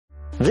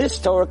This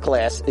Torah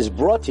class is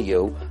brought to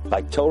you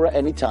by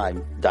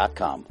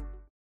TorahAnytime.com.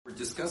 We're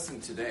discussing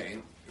today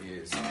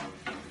is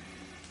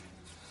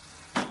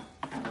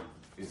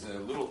a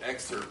little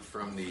excerpt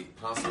from the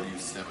Possible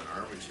Use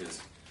Seminar, which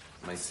is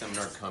my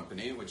seminar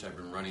company, which I've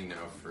been running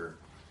now for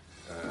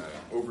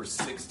over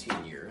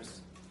 16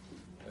 years,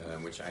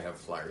 which I have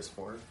flyers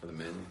for the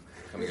men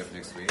coming up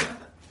next week.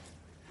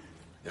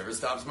 Never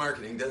stops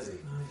marketing, does he?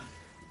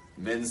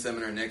 Men's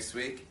seminar next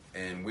week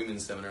and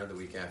women's seminar the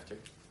week after.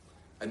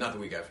 Not the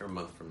week after, a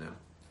month from now.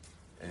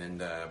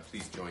 And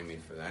please join me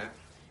for that.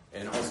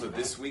 And also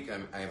this week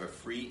I have a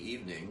free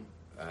evening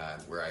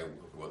where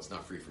well, it's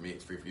not free for me,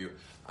 it's free for you.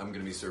 I'm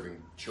going to be serving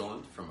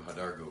cholent from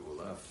Hadar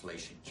Geula,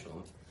 Fleischig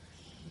cholent.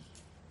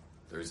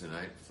 Thursday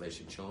night,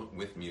 Fleischig cholent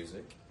with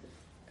music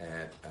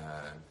at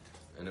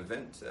an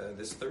event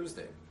this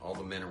Thursday. All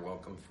the men are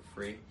welcome for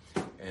free.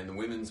 And the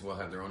women's will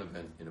have their own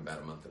event in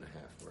about a month and a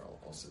half where I'll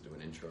also do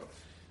an intro.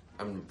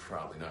 I'm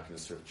probably not going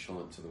to serve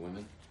cholent to the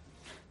women.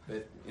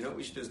 But you know what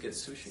we should do is get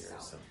sushi or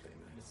something.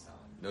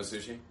 No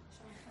sushi?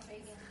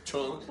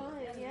 Cholent?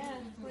 Yeah.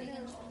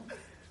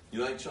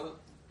 You like cholent?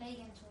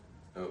 Vegan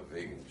cholent. Oh,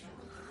 vegan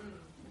cholent.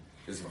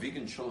 There's a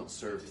vegan cholent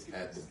served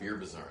at the Beer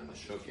Bazaar in the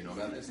Shuk. You know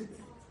about this?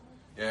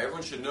 Yeah,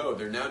 everyone should know.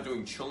 They're now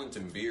doing cholent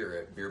and beer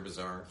at Beer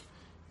Bazaar.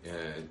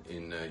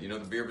 You know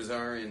the Beer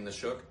Bazaar in the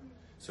Shuk?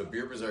 So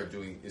Beer Bazaar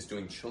is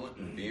doing cholent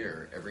and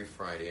beer every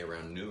Friday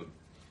around noon.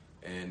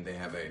 And they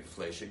have a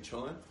Fleischig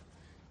cholent,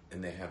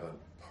 and they have a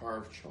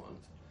parv cholent,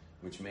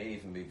 which may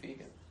even be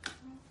vegan.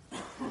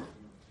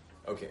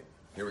 Okay,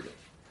 here we go.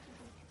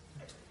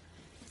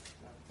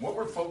 What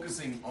we're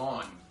focusing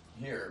on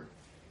here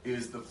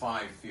is the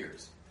 5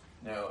 fears.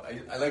 Now,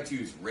 I like to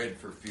use red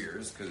for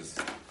fears because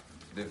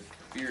the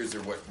fears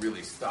are what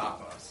really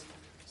stop us.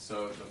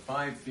 So the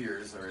 5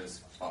 fears are as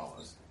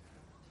follows.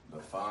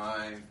 The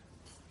 5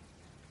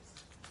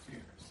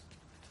 fears.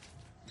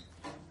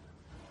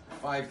 The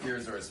 5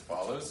 fears are as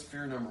follows.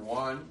 Fear number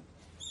 1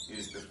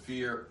 is the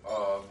fear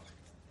of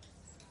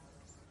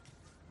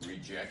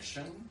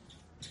rejection.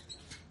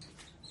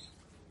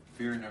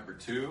 Fear number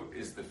 2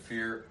 is the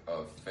fear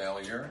of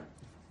failure.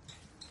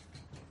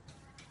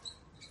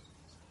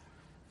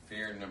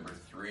 Fear number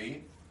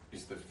 3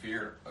 is the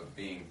fear of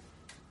being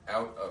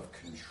out of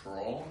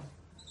control,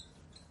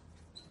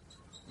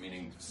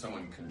 meaning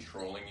someone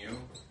controlling you.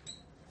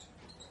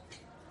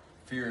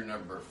 Fear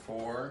number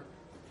 4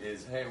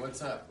 is, hey,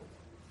 what's up?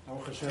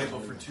 Table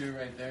for 2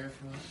 right there.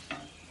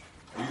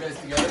 Are you guys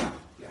together?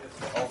 Yes.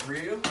 All 3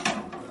 of you?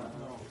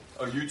 No.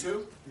 Oh, you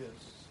two? Yes.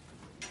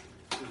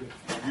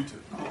 You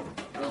two.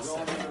 You're all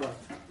set.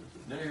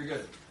 No, you're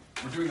good.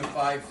 We're doing the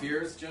 5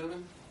 fears,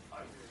 gentlemen.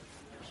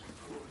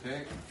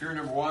 Okay. Fear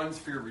number 1 is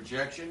fear of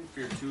rejection.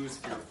 Fear 2 is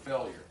fear of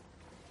failure.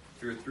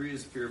 Fear 3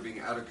 is fear of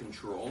being out of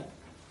control.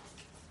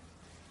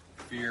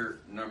 Fear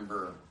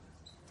number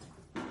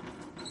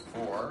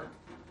 4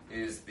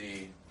 is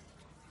the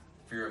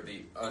fear of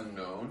the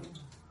unknown.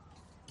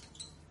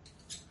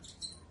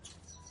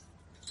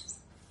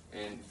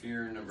 And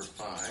fear number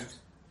 5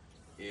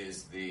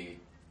 is the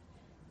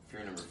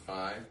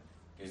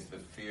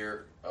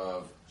fear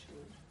of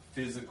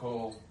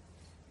physical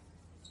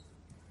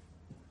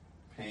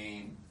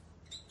pain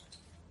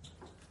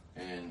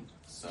and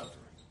suffering.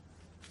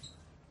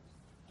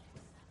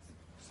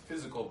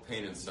 Physical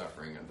pain and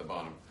suffering at the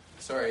bottom.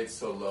 Sorry, it's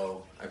so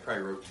low. I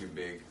probably wrote too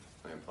big.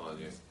 I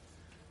apologize.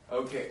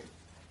 Okay.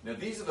 Now,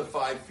 these are the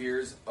 5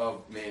 fears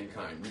of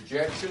mankind.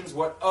 Rejection's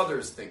what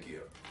others think of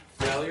you.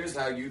 Failure is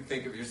how you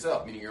think of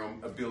yourself, meaning your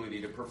own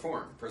ability to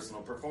perform,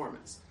 personal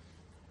performance.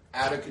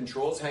 Out of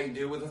control is how you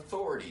deal with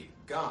authority,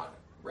 God,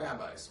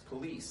 rabbis,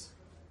 police,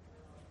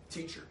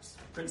 teachers,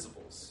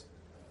 principals,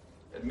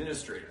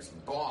 administrators,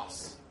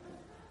 boss.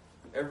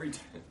 Every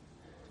time.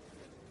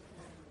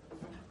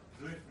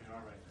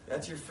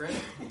 That's your friend?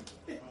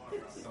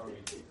 Sorry.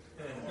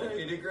 No,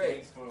 you did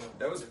great.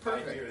 That was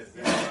perfect.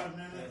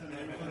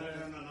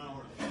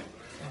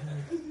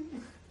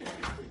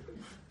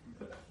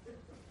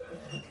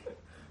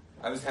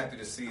 I was happy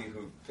to see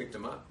who picked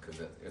him up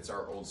because it's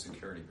our old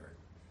security guard.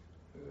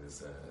 It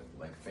was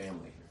like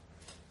family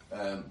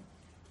here.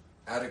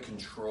 Out of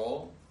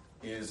control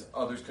is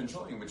others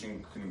controlling, which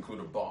can include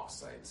a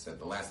boss. I said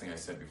the last thing I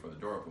said before the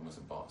door opened was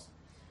a boss,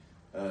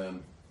 or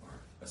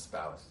a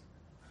spouse,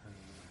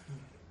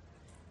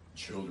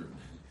 children.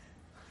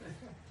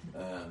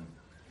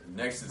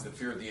 Next is the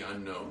fear of the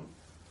unknown,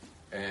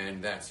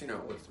 and that's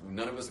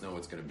none of us know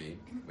what's going to be.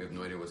 We have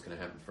no idea what's going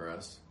to happen for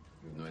us.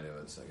 We have no idea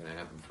what's going to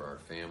happen for our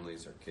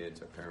families, our kids,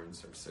 our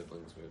parents, our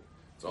siblings.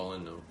 It's all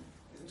unknown.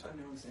 Isn't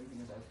unknown the same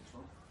thing as out of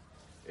control?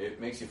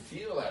 It makes you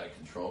feel out of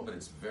control, but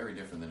it's very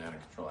different than out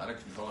of control. Out of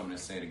control, I'm going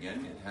to say it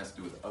again, it has to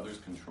do with others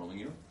controlling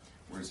you,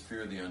 whereas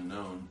fear of the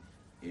unknown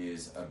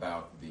is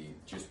about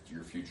just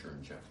your future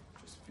in general,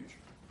 just the future,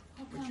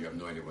 which you have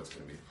no idea what's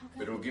going to be.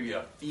 But it'll give you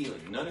a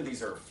feeling. None of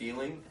these are a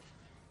feeling,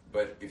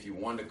 but if you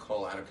wanted to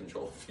call out of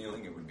control a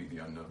feeling, it would be the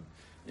unknown.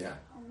 Yeah?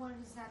 What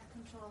is that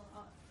control,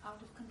 out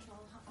of control?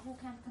 Who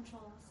can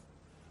control us?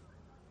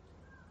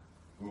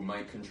 Who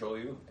might control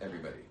you?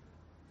 Everybody.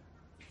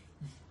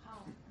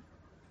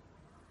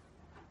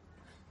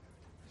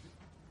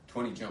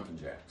 20 jumping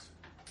jacks.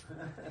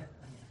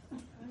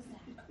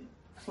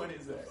 What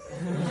is that?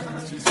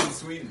 What is that? She's from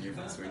Sweden. You're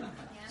from Sweden.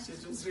 Yeah.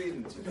 She's from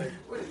Sweden. She's like,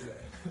 what is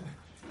that?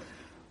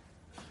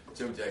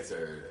 Jump jacks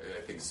are,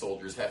 I think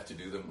soldiers have to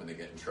do them when they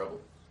get in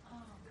trouble. Oh.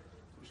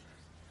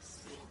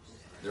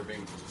 They're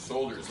being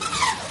soldiers.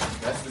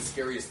 That's the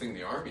scariest thing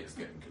the army is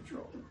getting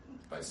controlled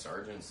by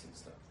sergeants and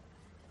stuff.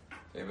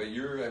 Yeah, but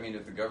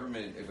if a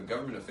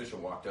government official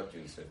walked up to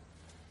you and said,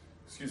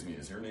 "Excuse me,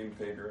 is your name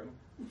Pedro?"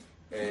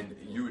 And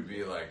you would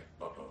be like,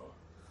 "Uh-oh."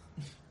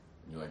 And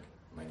you're like,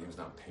 "My name's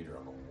not Pedro,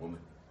 I'm a woman."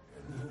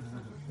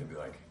 And they'd be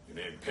like, "Your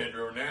name's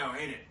Pedro now,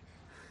 ain't it?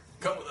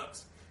 Come with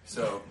us."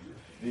 So,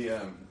 the,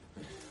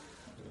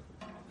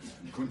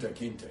 Kunta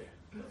Kinte.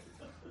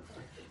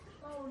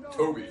 Oh no.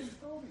 Toby. it's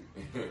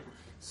Toby.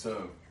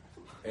 So,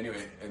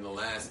 anyway, and the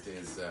last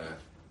is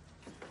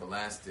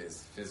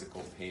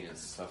physical pain and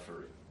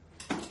suffering,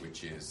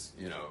 which is,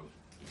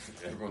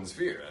 everyone's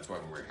fear. That's why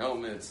we wear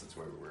helmets. That's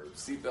why we wear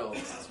seatbelts.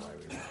 That's why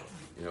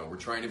we're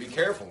trying to be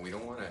careful. We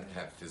don't want to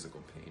have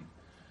physical pain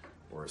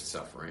or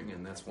suffering,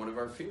 and that's one of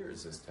our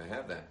fears, is to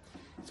have that.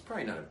 It's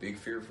probably not a big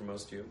fear for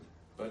most of you,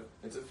 but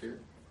it's a fear.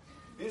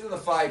 These are the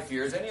 5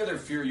 fears. Any other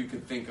fear you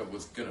could think of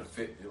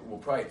will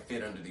probably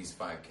fit under these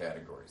 5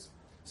 categories.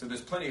 So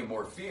there's plenty of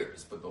more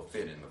fears, but they'll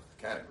fit in the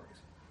categories.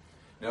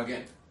 Now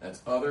again,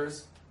 that's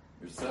others,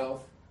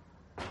 yourself,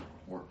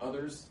 or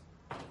others.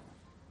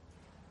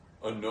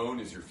 Unknown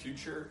is your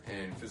future,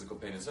 and physical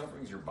pain and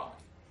suffering is your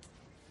body.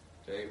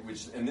 Okay,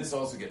 and this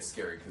also gets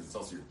scary because it's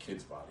also your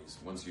kids' bodies.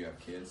 Once you have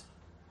kids,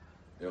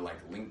 they're like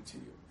linked to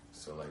you.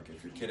 So like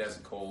if your kid has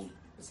a cold,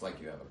 it's like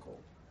you have a cold.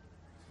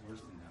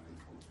 Worse than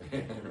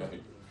having cold.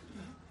 Right.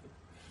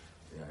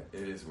 Yeah,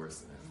 it is worse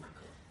than having a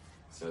cold.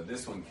 So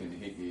this one can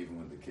hit you even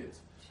with the kids.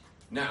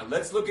 Now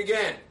let's look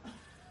again.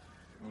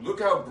 Look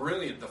how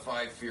brilliant the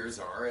 5 fears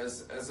are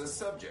as a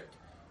subject.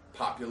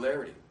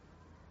 Popularity.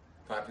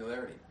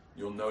 Popularity.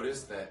 You'll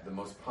notice that the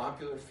most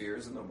popular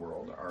fears in the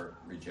world are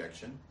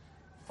rejection,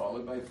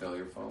 followed by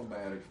failure, followed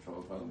by out of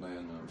control, followed by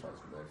unknown,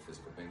 followed by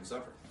physical pain and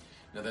suffering.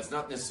 Now that's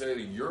not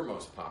necessarily your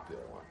most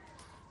popular one,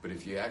 but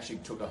if you actually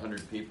took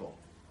 100 people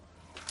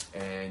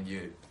and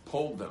you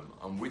polled them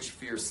on which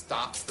fear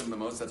stops them the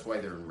most, that's why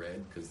they're in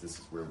red, because this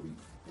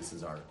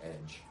is our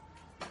edge.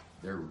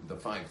 They're the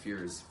 5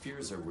 fears.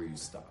 Fears are where you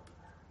stop.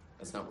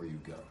 That's not where you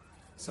go.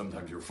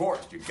 Sometimes you're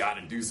forced. You've got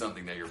to do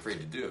something that you're afraid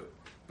to do,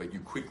 but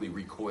you quickly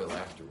recoil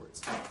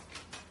afterwards.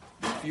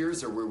 The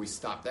fears are where we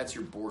stop. That's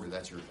your border.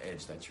 That's your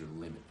edge. That's your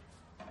limit.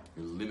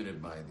 You're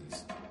limited by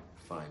these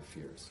 5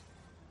 fears.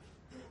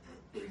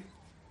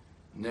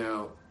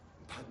 Now,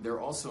 they're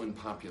also in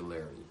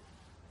popularity.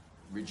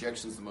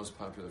 Rejection's the most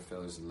popular,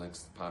 failure's the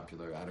next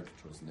popular, out of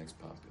control is the next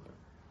popular.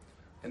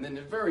 And then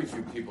very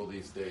few people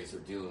these days are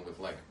dealing with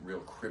like real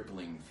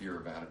crippling fear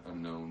of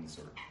unknowns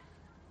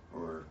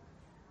or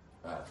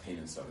pain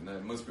and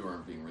suffering. Most people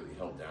aren't being really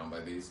held down by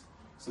these.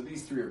 So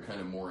these 3 are kind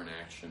of more in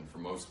action for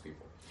most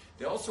people.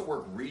 They also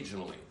work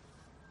regionally.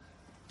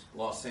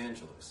 Los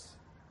Angeles,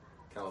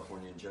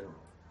 California in general,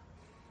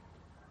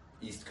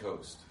 East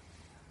Coast.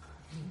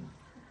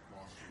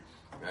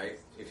 Right?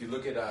 If you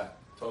look at,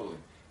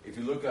 if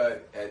you look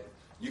at,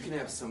 you can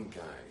have some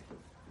guy,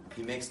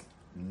 he makes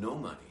no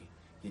money.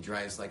 He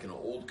drives like an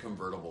old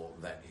convertible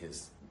that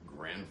his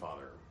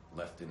grandfather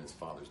left in his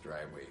father's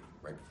driveway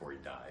right before he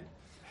died.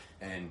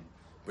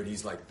 But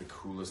he's like the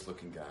coolest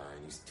looking guy,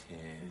 and he's 10,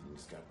 and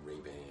he's got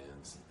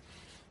Ray-Bans.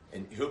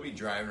 And he'll be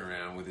driving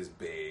around with his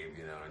babe,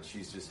 and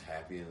she's just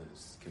happy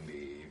as can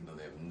be, even though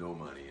they have no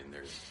money, and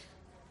they're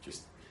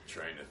just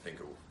trying to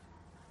think of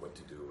what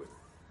to do with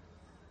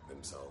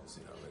themselves,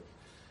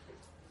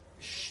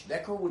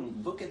 That girl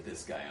wouldn't look at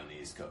this guy on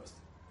the East Coast.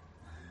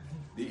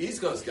 The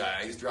East Coast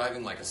guy, he's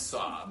driving like a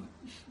Saab.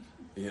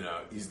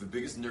 He's the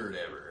biggest nerd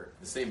ever.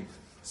 The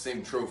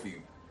same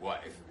trophy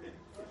wife.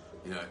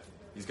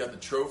 He's got the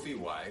trophy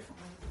wife.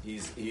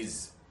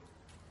 He's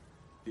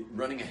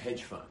running a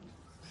hedge fund.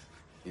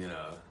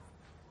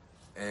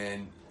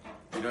 And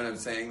you know what I'm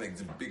saying? Like, he's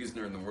the biggest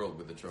nerd in the world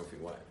with the trophy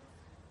wife,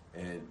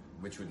 and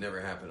which would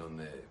never happen on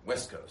the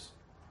West Coast.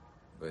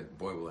 But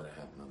boy, will it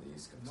happen on the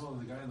East Coast. No,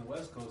 the guy on the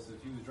West Coast,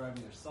 if he was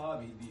driving a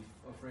Saab, he'd be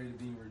afraid of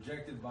being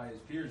rejected by his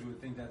peers who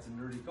would think that's a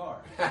nerdy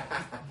car.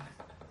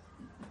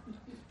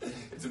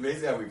 It's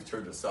amazing how we've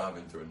turned a Saab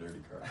into a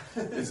nerdy car.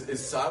 Is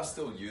Saab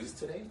still used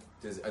today?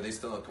 Are they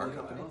still a car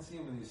company? I don't see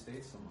them in these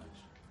States so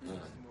much.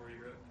 More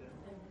Europe,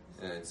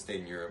 Yeah, it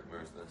stayed in Europe.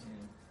 Where's this?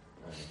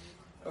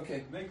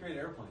 Okay. They make great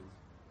airplanes.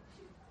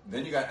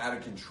 Then you got out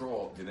of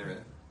control.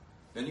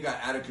 Then you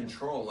got out of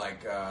control,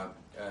 like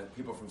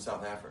people from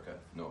South Africa.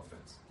 No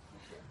offense,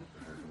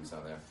 they're from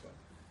South Africa,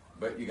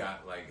 but you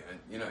got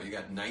you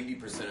got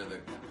 90% of the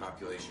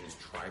population is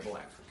tribal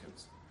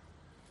Africans.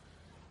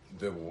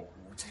 The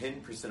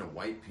 10% of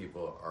white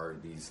people are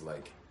these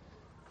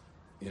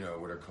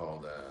what are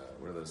called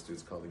what are those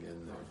dudes called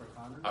again?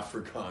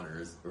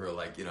 Afrikaners, who are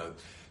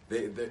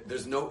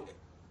there's no.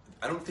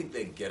 I don't think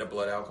they get a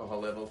blood alcohol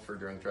level for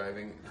drunk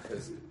driving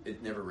because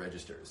it never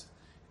registers,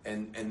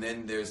 and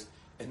then there's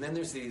And then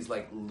there's these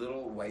like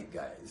little white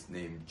guys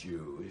named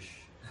Jewish,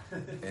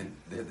 and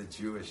they're the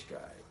Jewish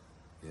guy,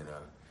 you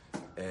know,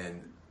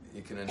 and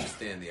you can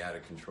understand the out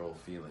of control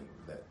feeling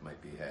that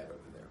might be had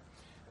over there.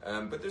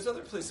 But there's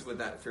other places with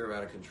that fear of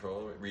out of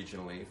control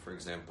regionally. For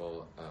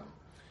example,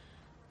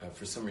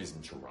 for some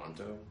reason,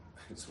 Toronto.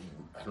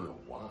 I don't know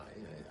why.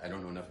 I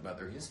don't know enough about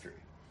their history,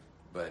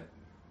 but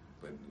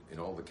in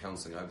all the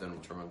counseling I've done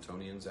with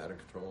Torontonians, out of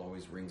control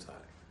always rings high.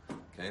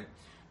 Okay.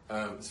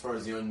 As far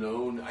as the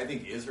unknown, I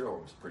think Israel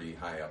was pretty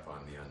high up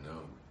on the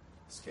unknown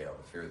scale,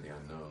 the fear of the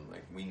unknown.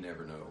 Like, we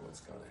never know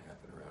what's going to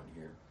happen around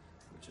here,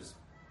 which is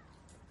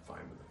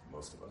fine with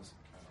most of us.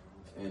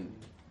 And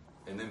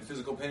then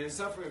physical pain and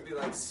suffering would be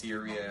like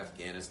Syria,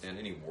 Afghanistan,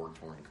 any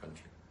war-torn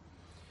country.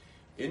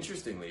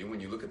 Interestingly, when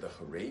you look at the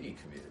Haredi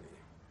community,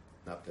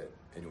 not that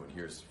anyone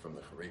here is from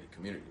the Haredi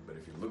community, but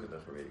if you look at the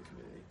Haredi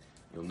community,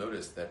 you'll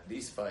notice that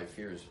these 5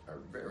 fears are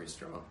very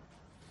strong.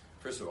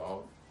 First of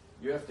all,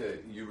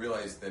 you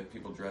realize that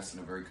people dress in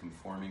a very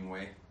conforming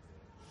way.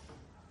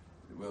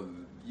 Well,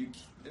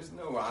 there's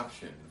no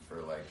option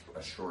for like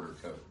a shorter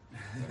coat.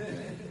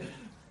 Okay?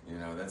 You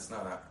know, that's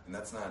not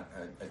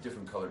a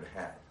different colored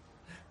hat.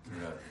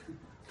 You know,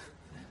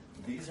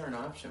 these aren't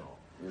optional.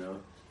 You know,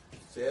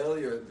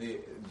 failure,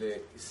 the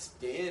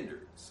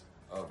standards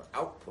of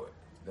output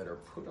that are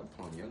put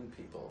upon young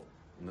people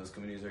in those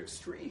communities are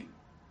extreme.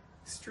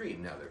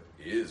 Extreme. Now, there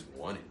is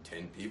 1 in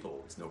 10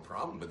 people, it's no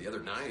problem, but the other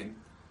 9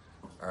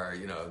 are,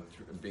 you know,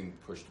 being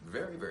pushed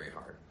very, very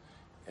hard.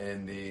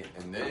 And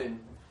then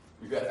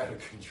you got out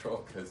of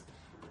control because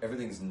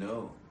everything's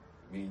known.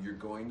 I mean, you're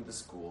going to the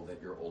school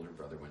that your older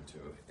brother went to,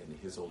 and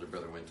his older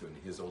brother went to, and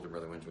his older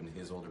brother went to, and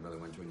his older brother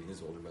went to, and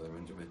his older brother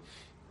went to,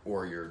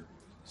 or your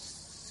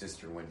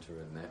sister went to,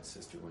 and that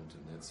sister went to,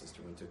 and that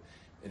sister went to.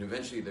 And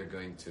eventually they're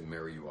going to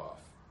marry you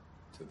off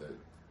to the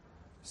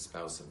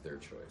spouse of their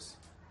choice.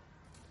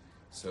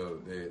 So,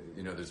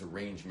 there's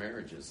arranged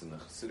marriages. In the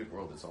Hasidic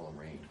world, it's all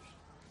arranged.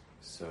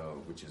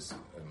 So, which is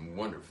a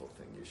wonderful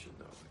thing, you should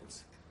know.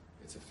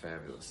 It's a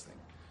fabulous thing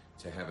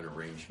to have an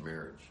arranged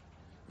marriage.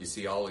 You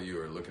see, all of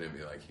you are looking at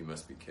me like, he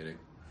must be kidding.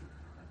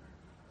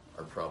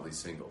 Are probably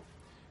single.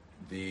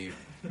 Having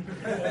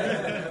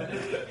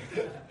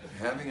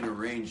an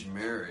arranged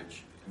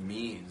marriage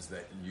means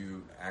that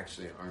you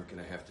actually aren't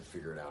going to have to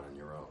figure it out on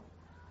your own,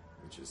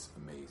 which is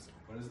amazing.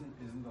 But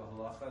isn't the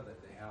halacha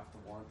that they have to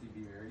want to be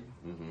married?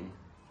 Mm-hmm.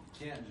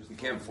 You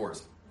can't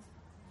force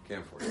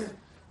it.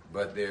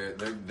 But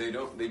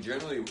they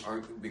generally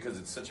aren't, because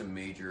it's such a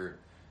major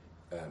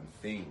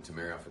thing to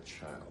marry off a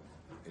child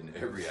in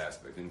every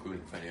aspect,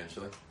 including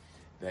financially,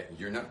 that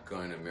you're not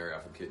going to marry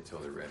off a kid till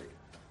they're ready.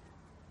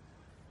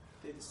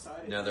 They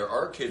decided. Now, there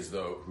are kids,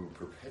 though, who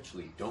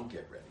perpetually don't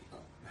get ready,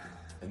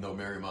 and they'll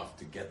marry them off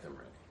to get them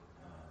ready.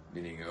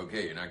 Meaning,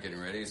 okay, you're not getting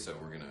ready, so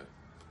we're going to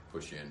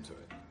push you into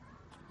it.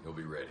 You'll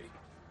be ready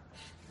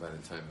by the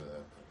time of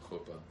the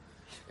chuppah.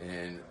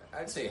 And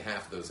I'd say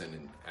half of those end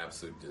in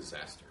absolute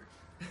disaster,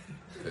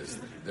 because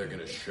they're going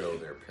to show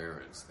their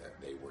parents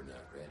that they were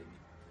not ready.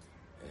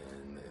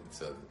 And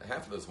so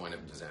half of those wind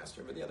up in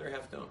disaster, but the other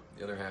half don't.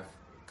 The other half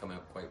come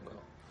out quite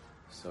well.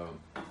 So,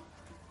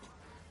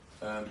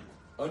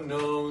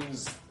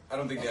 unknowns, I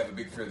don't think they have a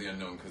big fear of the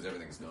unknown because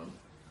everything's known.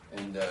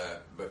 And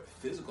but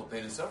physical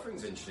pain and suffering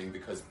is interesting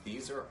because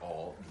these are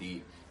all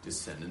the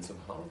descendants of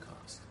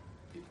Holocaust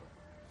people.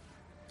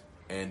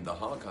 And the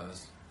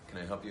Holocaust, can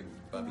I help you,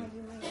 Bobby? No,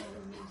 you may want to use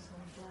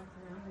some black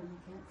around and you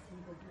can't see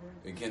the red.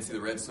 You can't see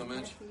the red so much?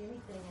 You can't see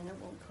anything and it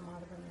won't come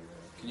out of anywhere.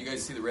 Can you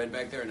guys see the red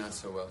back there or not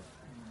so well?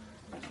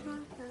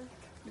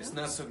 It's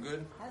not so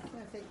good? Ask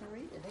them if they can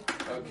read it.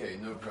 Okay,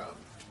 no problem.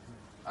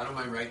 I don't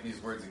mind writing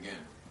these words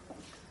again.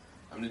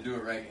 I'm going to do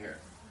it right here.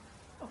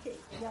 Okay,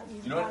 yeah,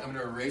 You know what? I'm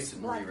going to erase it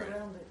and black rewrite it.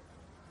 around it.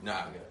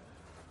 Nah,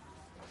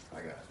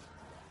 I got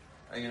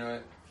it. You know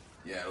what?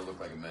 Yeah, it'll look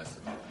like a mess.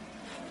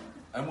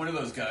 I'm one of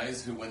those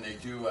guys who, when they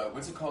do,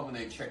 what's it called when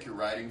they check your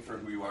writing for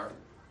who you are?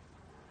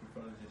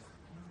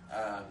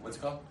 What's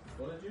it called?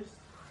 Graphologist?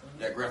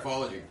 Yeah,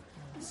 graphology.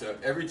 So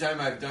every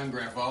time I've done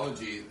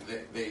graphology,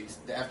 they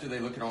after they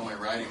look at all my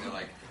writing, they're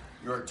like,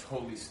 "You're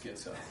totally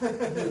schizo.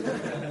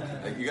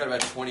 Like, you got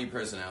about 20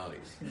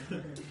 personalities."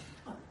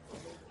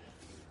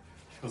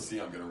 You'll see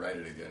I'm going to write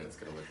it again. It's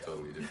going to look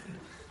totally different.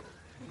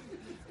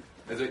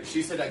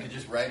 She said I could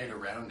just write it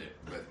around it,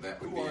 but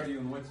that would Who are you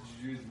and what did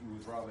you do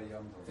with Rabbi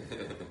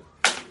Yambo?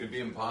 It would be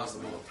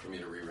impossible for me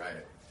to rewrite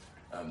it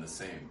the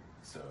same.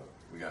 So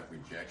we got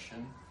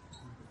rejection,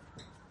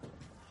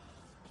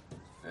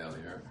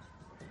 failure,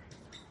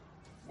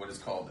 what is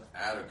called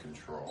out of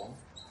control.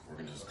 We're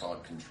going to just call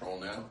it control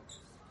now.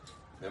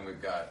 Then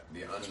we've got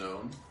the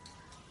unknown.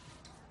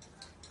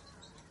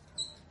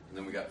 And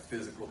then we got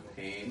physical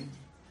pain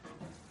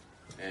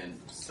and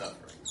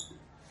suffering.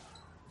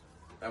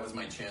 That was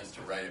my chance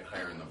to write it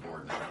higher on the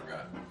board and I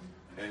forgot.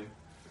 Okay?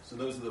 So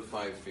those are the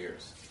 5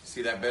 fears.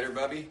 See that better,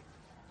 Bubby?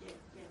 Yeah.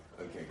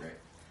 Okay, great.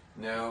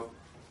 Now,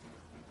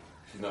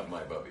 she's not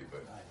my Bubby,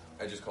 but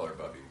I just call her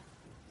Bubby.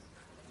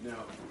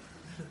 Now,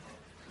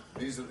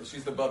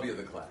 she's the Bubby of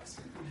the class.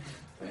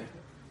 Okay?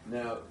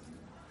 Now,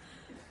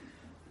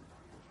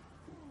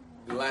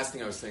 the last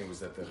thing I was saying was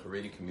that the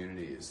Haredi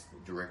community is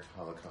direct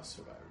Holocaust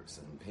survivors,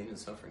 and pain and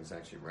suffering is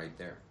actually right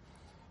there.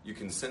 You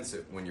can sense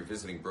it when you're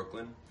visiting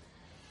Brooklyn.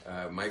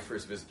 My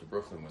first visit to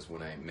Brooklyn was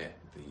when I met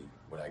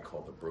what I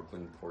call the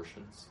Brooklyn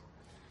portions.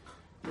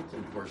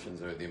 Brooklyn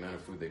portions are the amount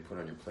of food they put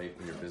on your plate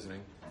when you're visiting.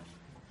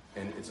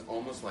 And it's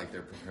almost like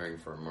they're preparing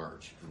for a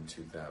march in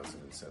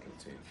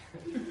 2017.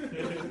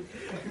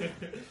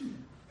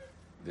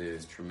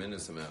 There's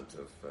tremendous amount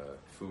of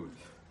food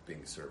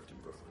being served in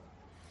Brooklyn.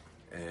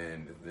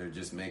 And they're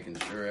just making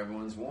sure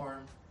everyone's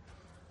warm.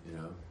 You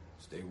know,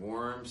 stay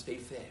warm, stay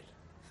fed.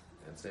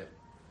 That's it.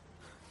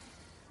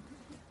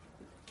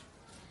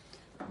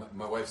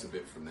 My wife's a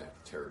bit from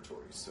that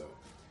territory, so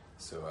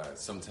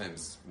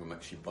sometimes when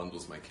she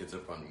bundles my kids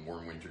up on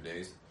warm winter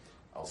days,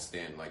 I'll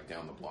stand like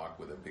down the block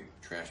with a big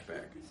trash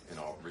bag, and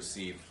I'll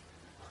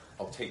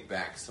take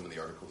back some of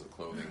the articles of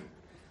clothing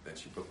that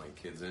she put my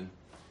kids in.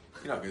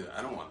 You know, because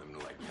I don't want them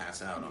to like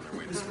pass out on their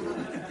way to school.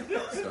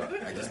 So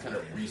I just kind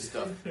of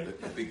restuff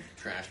a big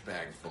trash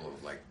bag full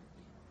of like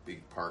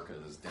big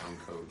parkas, down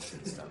coats,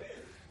 and stuff.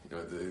 You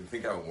know,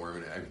 think how warm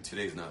it is. I mean,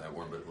 today's not that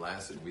warm, but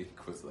last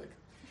week was like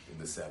in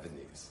the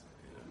 70s.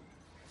 You know?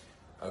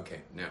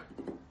 Okay, now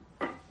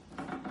I'm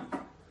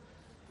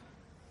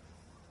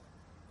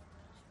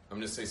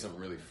going to say something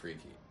really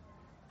freaky.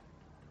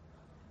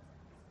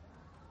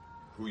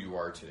 Who you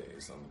are today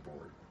is on the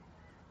board.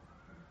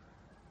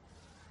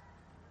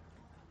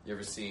 You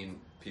ever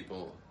seen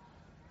people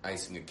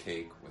icing a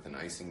cake with an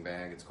icing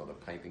bag? It's called a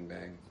piping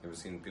bag. You ever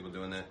seen people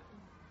doing that?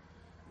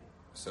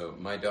 So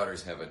my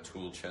daughters have a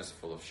tool chest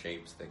full of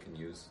shapes they can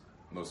use.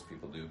 Most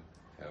people do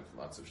have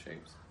lots of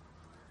shapes.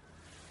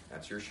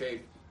 That's your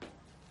shape.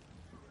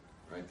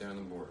 Right there on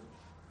the board.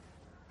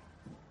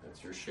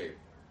 That's your shape.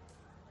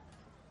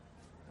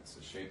 That's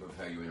the shape of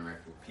how you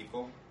interact with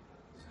people.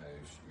 It's how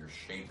you're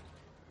shaped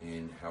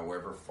in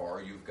however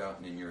far you've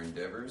gotten in your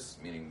endeavors,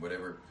 meaning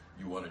whatever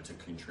you wanted to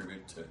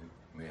contribute to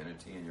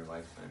humanity in your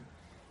lifetime.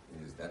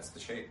 That's the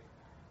shape.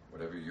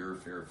 Whatever your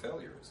fear of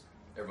failure is.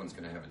 Everyone's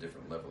going to have a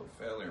different level of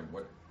failure. And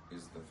what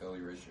is the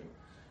failure issue?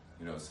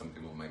 You know, some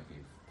people might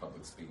be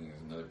public speaking,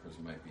 another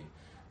person might be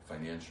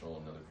financial,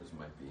 another person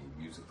might be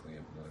musically,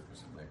 another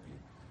person might be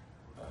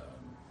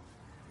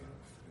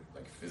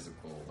like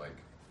physical, like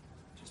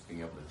just being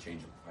able to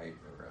change a pipe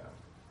or a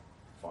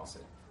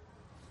faucet.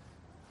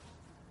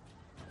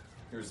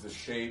 Here's the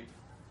shape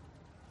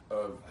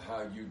of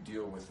how you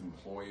deal with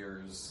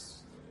employers.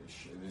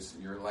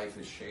 Your life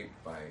is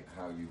shaped by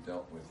how you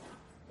dealt with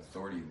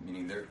authority,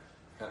 meaning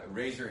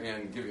raise your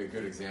hand, give you a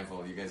good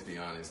example. You guys be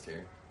honest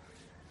here.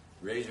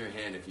 Raise your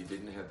hand if you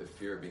didn't have the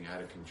fear of being out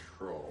of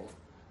control,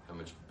 how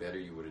much better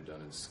you would have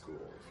done in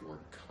school if you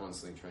weren't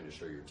constantly trying to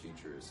show your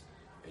teachers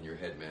and your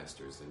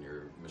headmasters and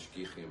your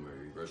mashgichim or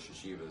your rosh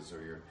yeshivas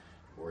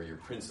or your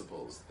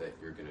principals that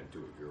you're going to do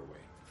it your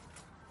way.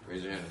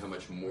 Raise your hand how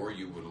much more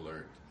you would have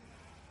learned.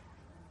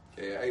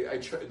 Okay, I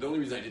try, the only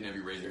reason I didn't have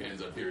you raise your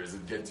hands up here is to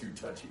get too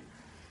touchy.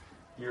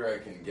 Here I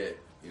can get,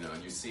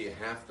 and you see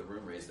half the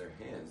room raise their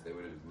hands. They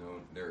would have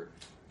known your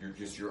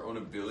own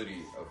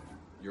ability of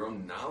your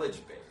own knowledge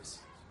base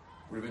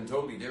would have been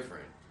totally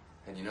different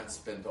had you not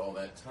spent all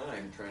that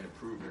time trying to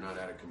prove you're not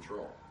out of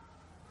control,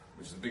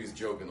 which is the biggest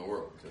joke in the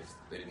world because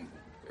they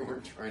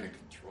weren't trying to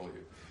control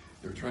you.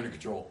 They were trying to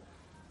control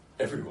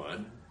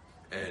everyone,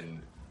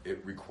 and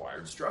it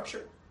required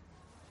structure.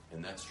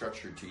 And that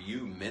structure to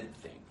you meant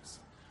things.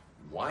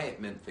 Why it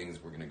meant things,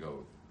 we're going to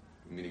go,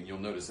 meaning you'll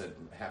notice that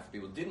half the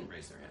people didn't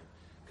raise their hand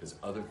because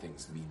other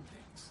things mean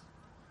things.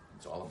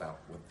 It's all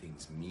about what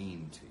things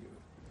mean to you,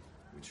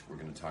 which we're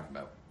going to talk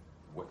about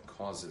what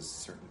causes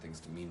certain things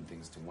to mean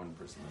things to one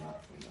person and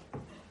not to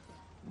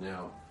another.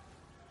 Now,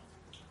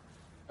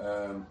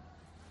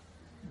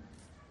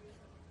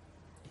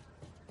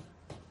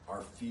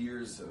 our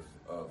fears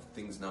of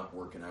things not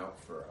working out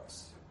for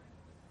us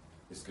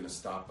is going to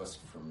stop us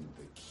from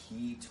the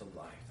key to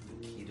life,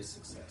 the key to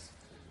success.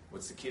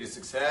 What's the key to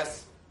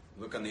success?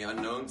 Look on the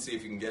unknown, see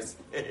if you can guess.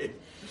 Hey,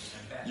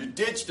 you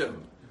ditched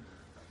him.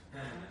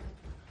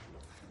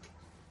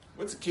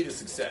 What's the key to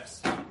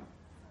success?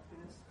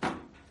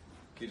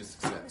 Key to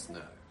success,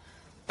 no.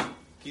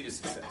 Key to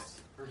success.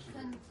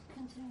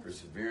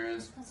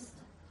 Perseverance.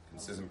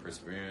 Consistent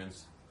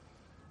perseverance.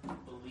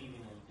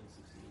 Believing that you can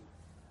succeed.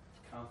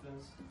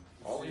 Confidence.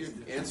 All of you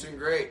answering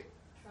great.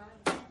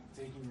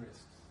 Taking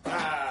risks.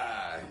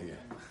 Ah, yeah.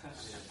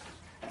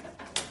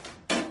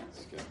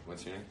 That's good.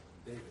 What's your name?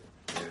 David.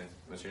 David.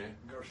 What's your name?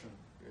 Gershon.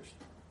 Gershon.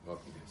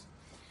 Welcome, guys.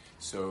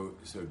 So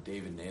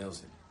David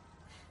nails it.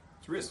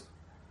 It's risk.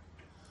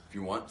 If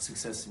you want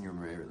success in your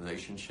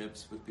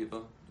relationships with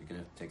people, you're going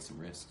to have to take some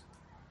risks.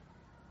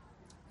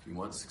 If you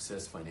want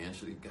success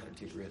financially, you've got to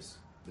take risks.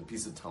 The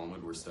piece of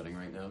Talmud we're studying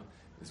right now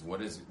is what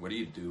do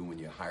you do when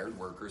you hired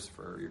workers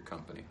for your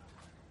company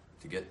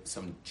to get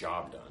some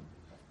job done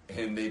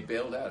and they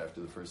bailed out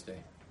after the first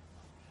day?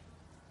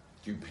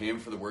 Do you pay them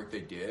for the work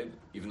they did,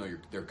 even though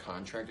they're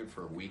contracted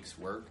for a week's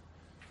work,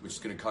 which is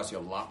going to cost you a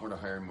lot more to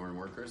hire more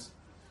workers?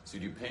 So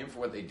do you pay them for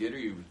what they did, or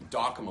you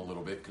dock them a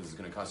little bit because it's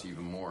going to cost you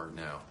even more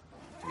now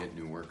to get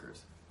new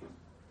workers?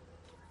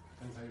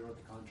 Depends how you wrote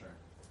the contract.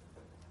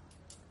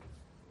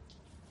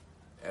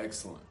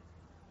 Excellent.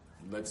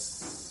 Let's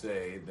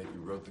say that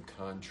you wrote the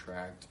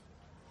contract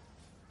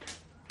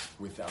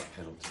without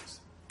penalties.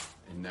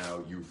 And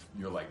now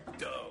you're like,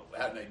 duh,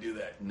 how did I do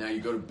that? Now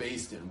you go to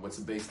Basin. What's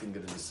the Basin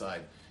going to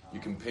decide? You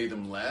can pay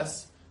them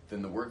less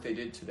than the work they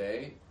did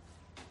today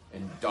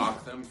and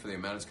dock them for the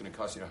amount it's going to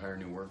cost you to hire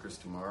new workers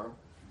tomorrow?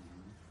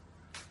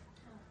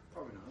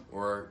 Probably not.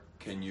 Or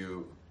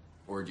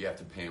do you have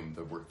to pay them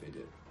the work they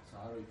did? So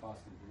how do we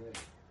possibly do that?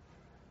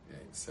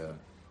 Okay, so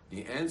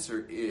the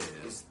answer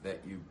is that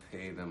you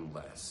pay them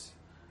less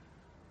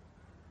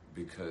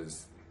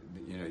because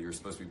you're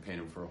supposed to be paying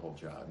them for a whole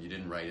job. You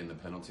didn't write in the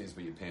penalties,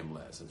 but you pay them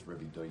less. That's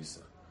Rabbi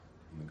Doisa.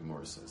 And the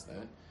Gemara says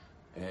that.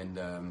 And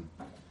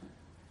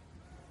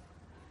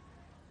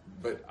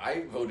but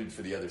I voted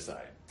for the other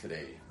side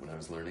today when I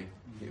was learning.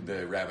 Mm-hmm.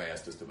 The rabbi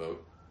asked us to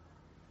vote.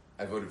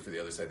 I voted for the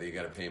other side that you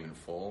got to pay them in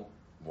full.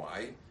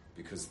 Why?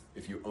 Because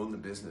if you own the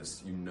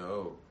business, you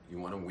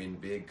want to win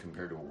big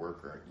compared to a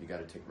worker. You got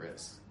to take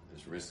risks.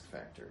 There's risk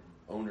factor.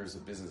 Owners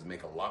of business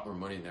make a lot more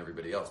money than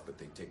everybody else, but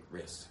they take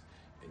risks,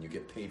 and you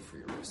get paid for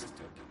your risk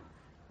taking.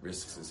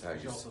 Risks is how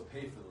you also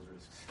pay for those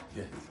risks.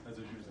 Yeah, that's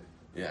what you're saying.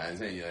 Yeah, I'm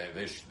saying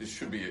this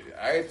should be.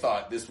 I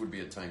thought this would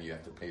be a time you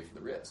have to pay for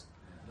the risk.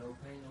 No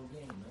pain, no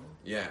gain, no?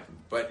 Yeah,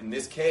 but in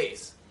this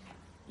case,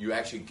 you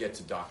actually get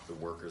to dock the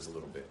workers a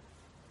little bit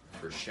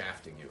for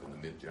shafting you in the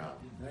mid-job.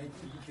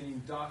 Can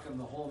you dock them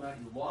the whole amount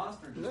you lost,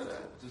 or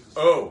just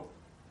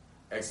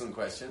Excellent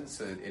question.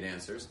 So it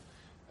answers.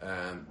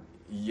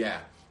 Yeah,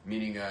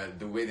 meaning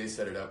the way they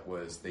set it up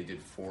was they had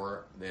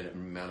an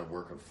amount of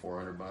work of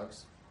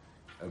 $400,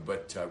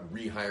 but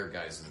rehire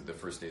guys, the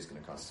first day is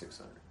going to cost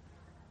 $600.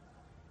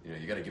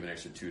 You got to give an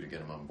extra $2 to get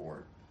them on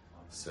board.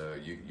 So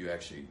you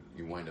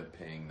wind up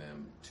paying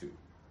them $2.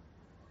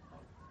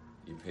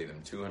 You pay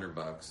them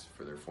 $200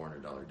 for their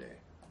 $400 day.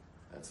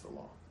 That's the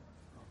law.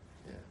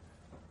 Yeah,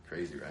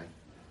 crazy, right?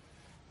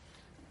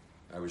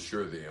 I was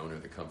sure the owner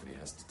of the company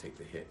has to take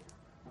the hit.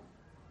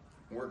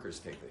 Workers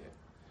take the hit.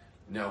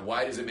 Now,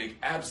 why does it make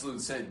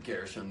absolute sense,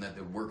 Gershon, that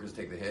the workers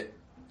take the hit?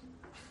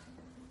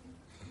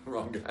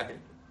 Wrong guy.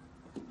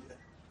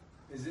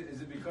 Is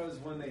it because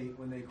when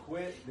they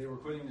quit, they were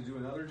quitting to do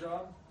another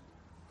job?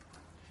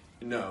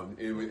 No,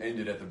 it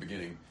ended at the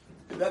beginning.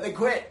 That they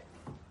quit.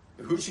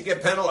 Who should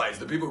get penalized?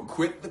 The people who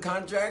quit the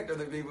contract or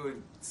the people who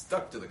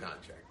stuck to the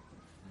contract?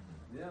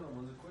 Yeah, the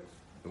ones who quit.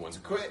 The ones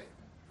who quit.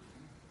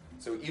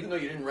 So even though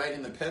you didn't write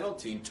in the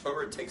penalty,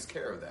 Torah takes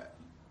care of that.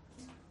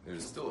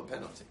 There's still a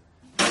penalty.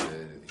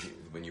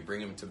 When you bring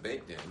them to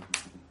Beit Din,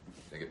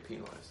 they get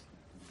penalized.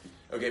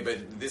 Okay,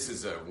 but this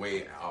is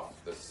way off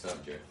the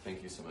subject.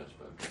 Thank you so much,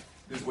 bud.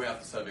 This is way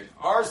off the subject.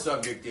 Our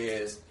subject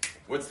is,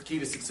 what's the key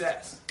to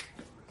success?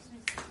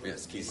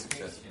 Yes, key to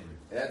success.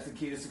 That's the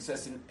key to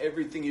success in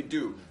everything you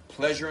do.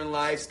 Pleasure in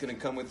life is going to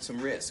come with some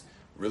risk.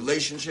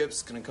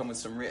 Relationships going to come with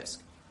some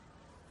risk.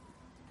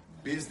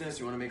 Business,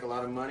 you want to make a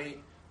lot of money,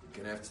 you're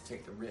going to have to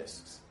take the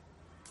risks.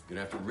 You're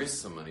going to have to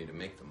risk some money to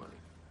make the money.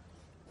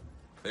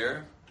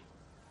 Clear?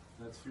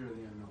 That's fear of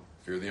the unknown.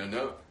 Fear of the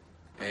unknown.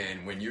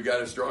 And when you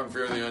got a strong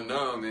fear of the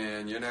unknown,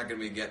 man, you're not going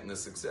to be getting the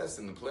success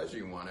and the pleasure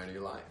you want out of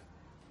your life.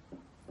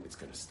 It's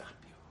going to stop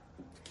you.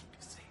 To keep you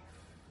safe.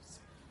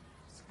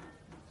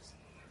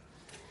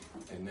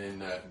 And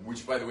then,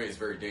 which by the way is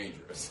very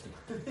dangerous.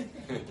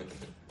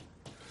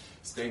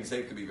 Staying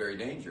safe can be very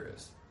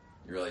dangerous.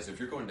 You realize if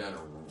you're going down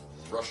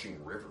a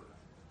rushing river,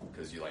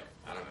 because you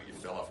you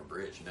fell off a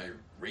bridge, and now you're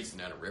racing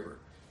down a river.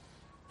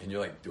 And you're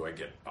like, do I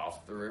get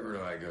off the river or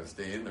do I go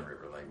stay in the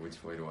river? Like,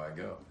 which way do I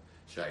go?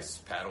 Should I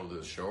paddle to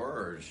the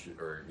shore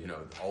or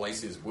all I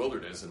see is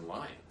wilderness and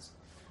lions,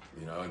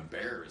 and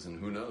bears and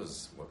who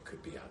knows what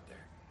could be out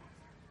there?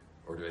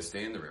 Or do I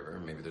stay in the river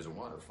and maybe there's a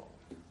waterfall?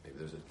 Maybe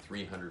there's a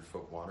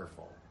 300-foot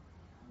waterfall.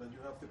 But you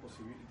have the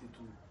possibility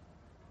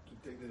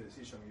to take the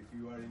decision if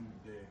you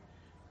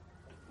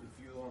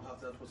if you don't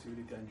have that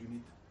possibility and you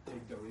need to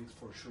take the risk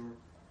for sure.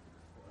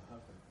 What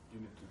happened? You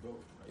need to go.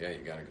 Right? Yeah,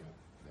 you gotta go.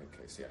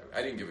 Okay, so yeah,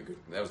 I didn't give a good.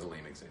 That was a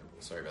lame example.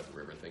 Sorry about the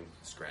river thing.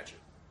 Scratch it.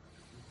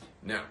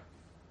 Now,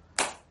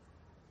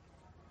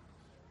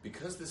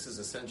 because this is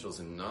essentials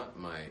and not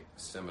my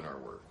seminar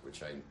work,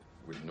 which I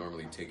would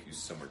normally take you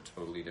somewhere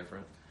totally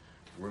different,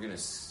 we're going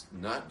to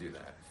not do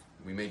that.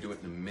 We may do it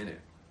in a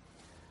minute.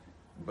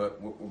 But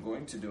what we're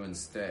going to do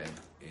instead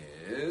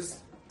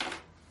is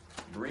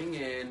bring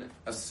in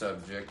a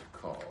subject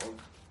called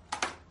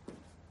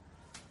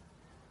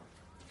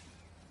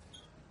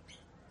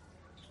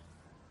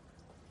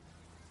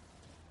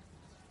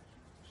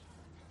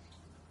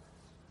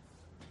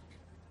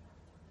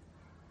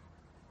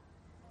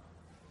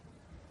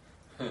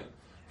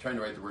trying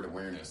to write the word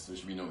awareness. There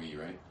should be no E,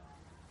 right?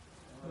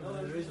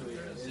 No, there is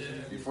awareness.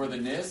 Before the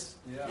nis?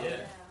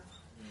 Yeah.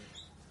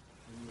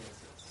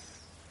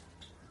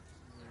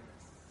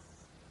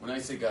 When I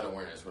say God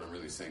awareness, what I'm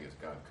really saying is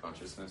God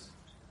consciousness.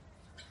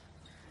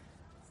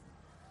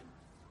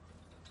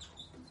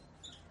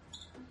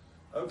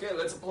 Okay,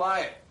 let's apply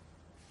it.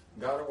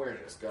 God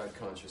awareness, God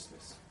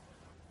consciousness.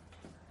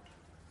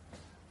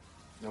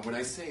 Now, when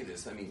I say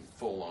this, I mean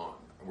full on.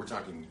 We're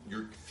talking,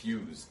 you're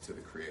fused to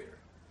the Creator.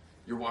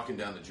 You're walking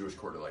down the Jewish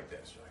quarter like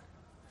this. You're like,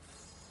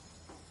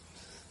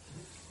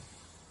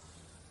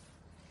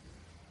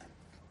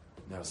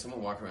 now, if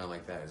someone walk around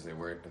like that, are they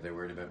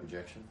worried about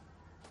rejection?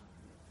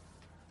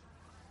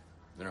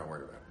 They're not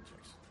worried about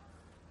rejection.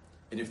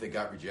 And if they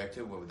got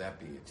rejected, what would that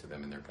be to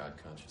them in their God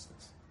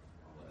consciousness?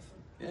 A lesson.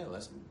 Yeah,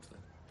 lesson.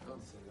 Oh,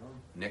 So, you know,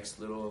 next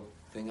little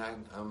thing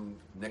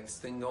next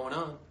thing going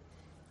on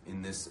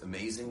in this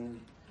amazing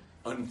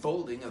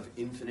unfolding of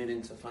infinite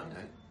into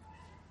finite.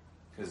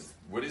 Because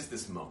what is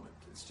this moment?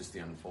 It's just the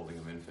unfolding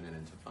of infinite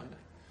into finite.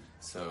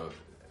 So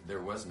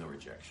there was no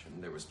rejection.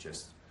 There was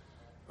just,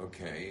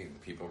 okay,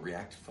 people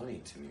react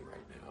funny to me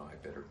right now.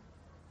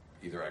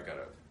 I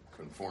gotta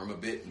conform a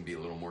bit and be a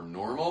little more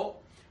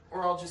normal,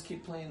 or I'll just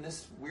keep playing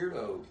this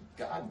weirdo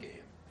God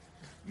game.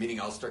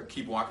 Meaning I'll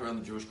keep walking around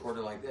the Jewish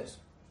quarter like this.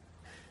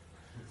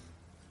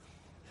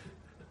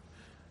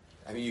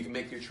 I mean, you can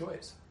make your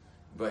choice.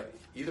 But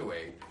either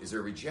way, is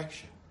there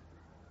rejection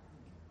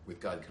with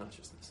God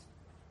consciousness?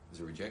 Is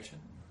there rejection?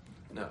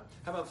 No.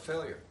 How about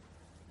failure?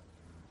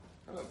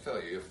 How about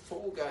failure? You have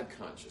full God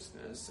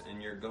consciousness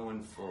and you're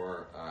going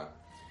for,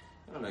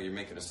 you're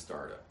making a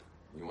startup.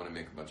 You want to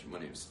make a bunch of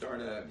money in a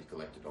startup. You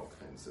collected all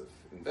kinds of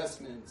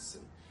investments.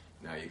 And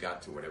now you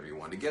got to whatever you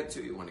want to get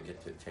to. You want to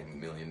get to $10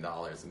 million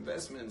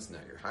investments. Now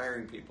you're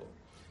hiring people,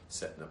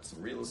 setting up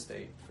some real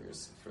estate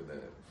for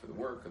the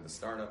work of the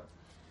startup.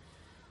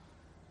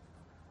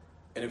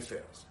 And it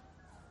fails.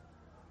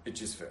 It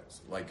just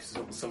fails. Like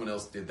someone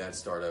else did that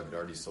startup, it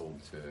already sold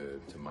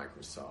to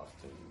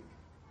Microsoft,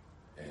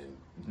 and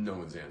no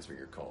one's answering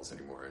your calls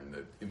anymore. And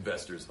the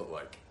investors are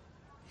like,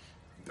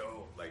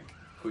 no, like,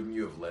 couldn't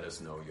you have let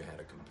us know you had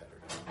a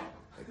competitor?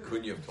 Like,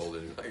 couldn't you have told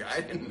it? Like, I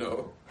didn't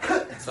know.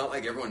 It's not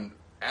like everyone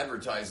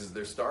advertises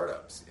their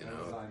startups, you know.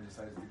 Amazon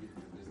decides to get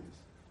into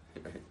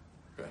business.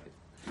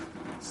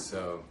 Right.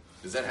 So,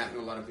 does that happen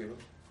to a lot of people?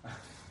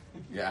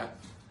 Yeah.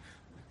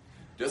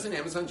 Doesn't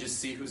Amazon just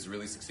see who's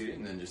really succeeding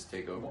and then just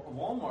take over?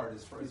 Walmart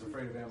is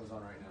afraid of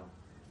Amazon right now.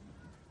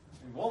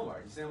 In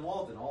Walmart, Sam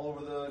Walton, all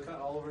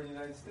over the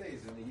United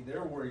States, and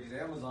they're worried because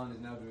Amazon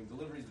is now doing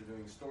deliveries. They're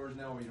doing stores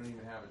now where you don't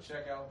even have a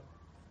checkout.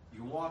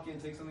 You can walk in,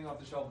 take something off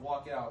the shelf,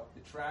 walk out.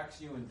 It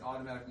tracks you and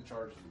automatically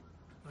charges you.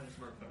 My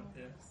smartphone,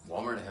 yes.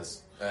 Walmart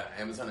has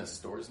Amazon has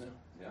stores now.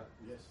 Yeah.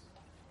 Yes.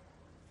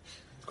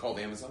 It's called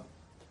Amazon.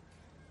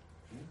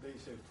 They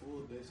sell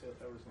food, they sell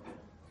everything.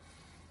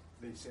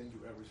 They send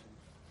you everything.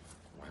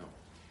 Wow.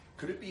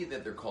 Could it be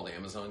that they're called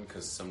Amazon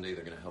because someday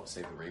they're going to help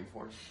save the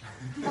rainforest?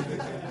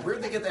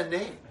 Where'd they get that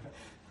name?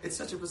 It's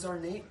such a bizarre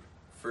name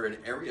for an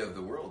area of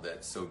the world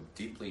that so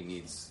deeply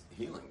needs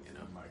healing, you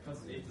know?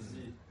 Because it's A to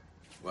Z.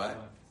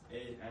 What?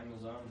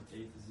 Amazon, A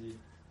to Z.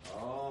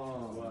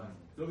 Oh. Why?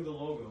 Look at the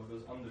logo, it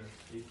goes under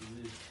A to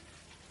Z.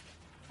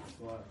 That's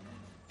why.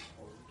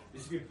 It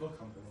used to be a book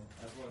company.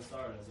 That's when it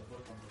started, as a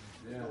book company.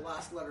 Yeah. The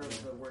last letter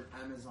of the word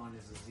Amazon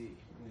is a Z.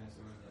 Yeah, so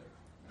it was like,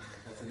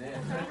 That's an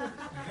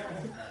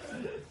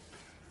ad.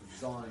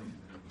 Zon.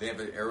 They have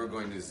an arrow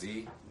going to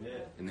Z yeah.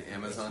 in the A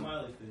Amazon.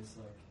 smiley face,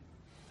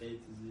 like A to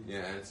Z.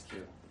 Yeah, that's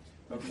cute.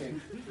 Okay.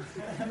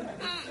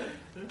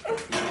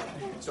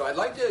 So I'd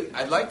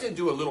like to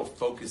do a little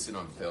focusing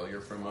on failure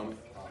for a moment.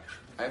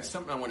 I have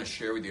something I want to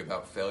share with you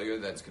about failure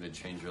that's going to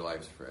change your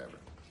lives forever.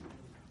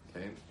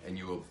 Okay? And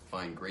you will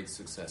find great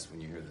success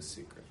when you hear the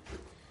secret.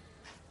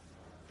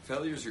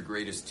 Failure is your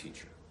greatest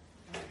teacher.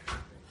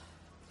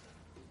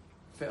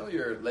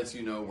 Failure lets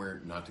you know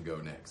where not to go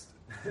next.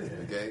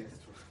 Okay?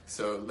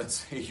 So let's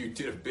say you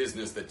did a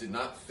business that did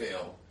not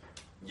fail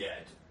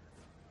yet.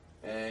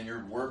 And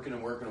you're working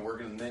and working and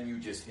working, and then you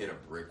just hit a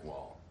brick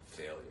wall.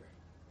 Failure.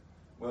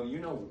 Well, you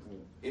know,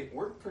 it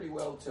worked pretty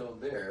well till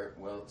there.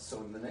 Well,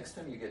 so the next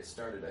time you get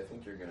started, I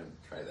think you're going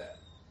to try that,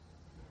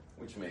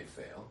 which may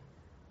fail.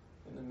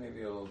 And then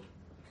maybe you'll,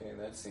 okay,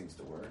 that seems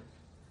to work.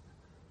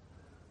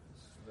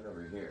 Let's put it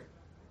over here.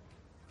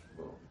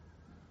 Boom.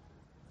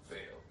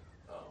 Failed.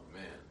 Oh,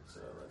 man. So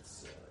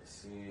let's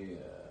see. You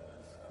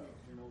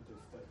know the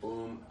steps.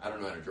 Boom. I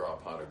don't know how to draw a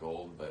pot of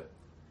gold, but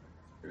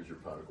here's your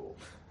pot of gold.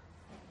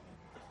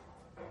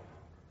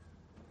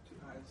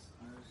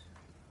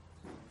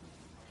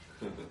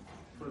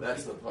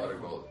 That's the pot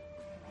of gold.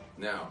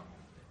 Now,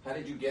 how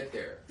did you get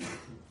there?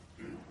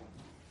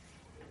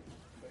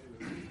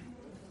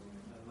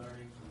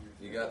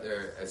 You got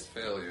there as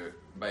failure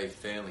by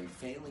failing.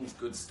 Failing's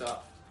good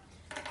stuff.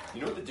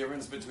 You know what the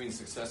difference between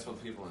successful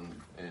people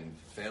and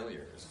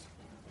failures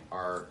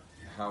are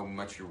how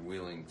much you're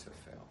willing to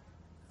fail.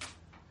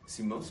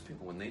 See, most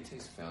people, when they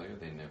taste failure,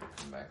 they never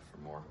come back for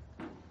more.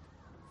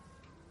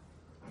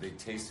 They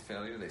taste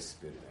failure, they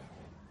spit it out.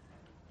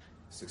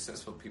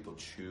 Successful people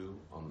chew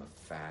on the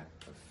fat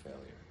of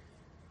failure.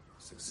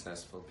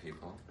 Successful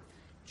people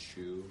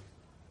chew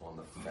on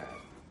the fat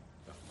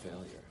of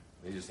failure.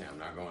 They just say, I'm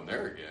not going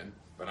there again,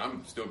 but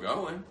I'm still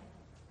going.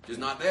 Just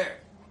not there.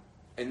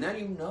 And now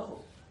you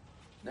know.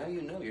 Now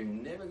you know you're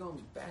never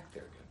going back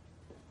there again.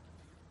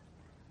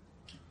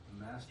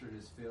 The master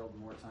has failed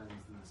more times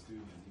than the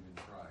student has even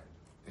tried.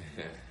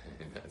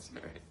 That's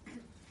right.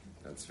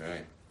 That's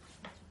right.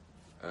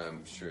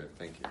 Sure,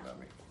 thank you,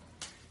 Bobby.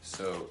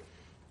 So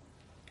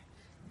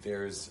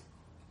there's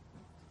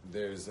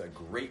a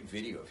great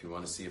video if you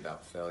want to see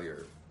about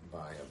failure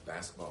by a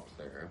basketball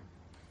player.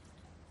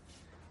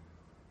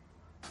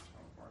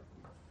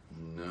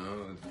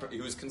 No,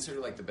 he was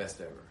considered like the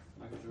best ever.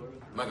 Michael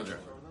Jordan. Michael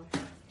Jordan.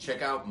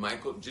 Check out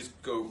Michael.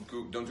 Just go.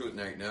 Don't do it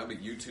right now,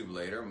 but YouTube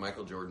later.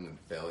 Michael Jordan and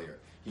failure.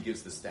 He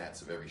gives the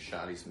stats of every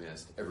shot he's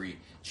missed, every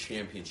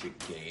championship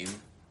game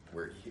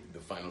where the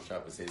final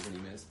shot was his and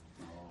he missed,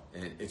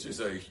 and it's just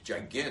a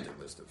gigantic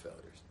list of failures.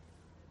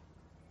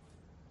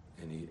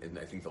 And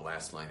I think the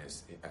last line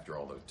is, after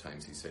all the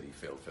times he said he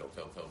failed,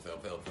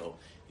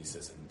 he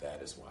says, and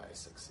that is why I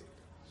succeeded.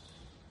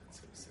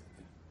 That's what he said.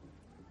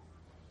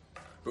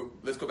 But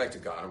let's go back to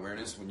God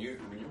awareness. When you're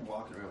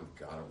walking around with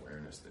God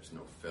awareness, there's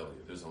no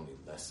failure. There's only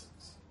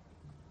lessons.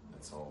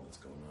 That's all that's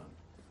going on.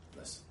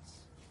 Lessons.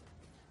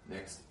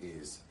 Next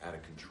is out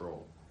of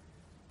control.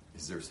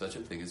 Is there such a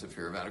thing as a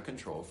fear of out of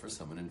control for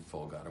someone in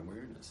full God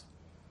awareness?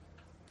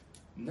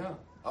 No.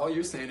 All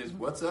you're saying is,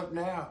 what's up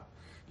now?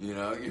 You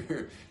know,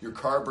 your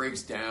car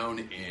breaks down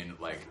in,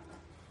 like,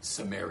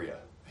 Samaria.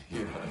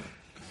 You know,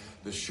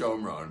 the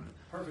Shomron.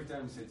 Perfect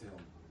time to say to him.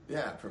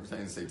 Yeah, perfect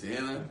time to say to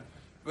him.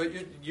 But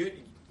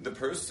the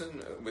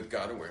person with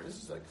God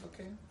awareness is like,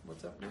 okay,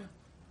 what's up now?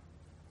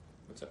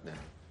 What's up now?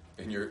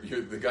 And you're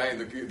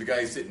the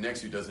guy sitting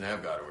next to you doesn't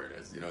have God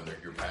awareness. You know,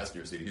 your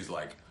passenger seat. He's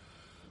like,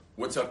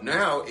 what's up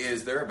now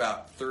is there are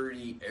about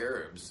 30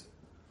 Arabs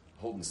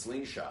holding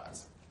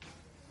slingshots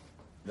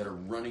that are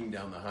running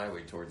down the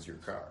highway towards your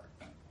car.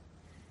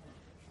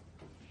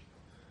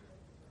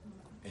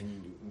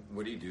 And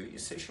what do? You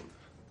say Shema.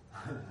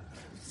 You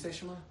say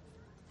Shema.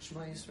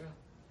 Shema Yisrael.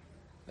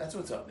 That's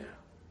what's up now.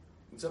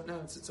 What's up now?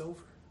 It's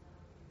over.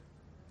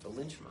 It's a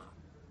lynch mob.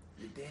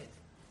 You're dead.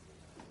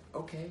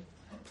 Okay.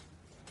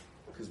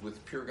 Because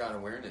with pure God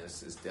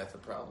awareness, is death a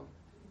problem?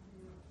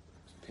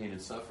 Is pain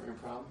and suffering a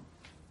problem?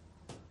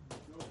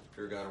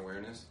 Pure God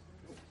awareness?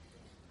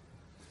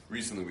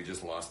 Recently, we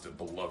just lost a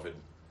beloved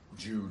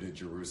Jew to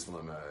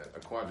Jerusalem, a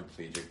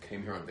quadriplegic,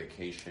 came here on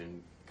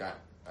vacation,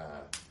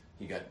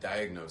 he got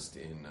diagnosed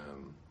in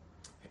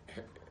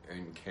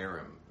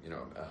Kerem,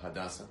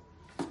 Hadassah,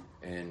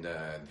 and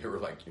they were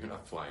like, you're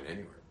not flying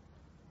anywhere.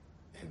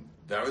 And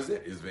that was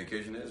it. His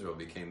vacation in Israel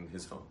became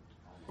his home.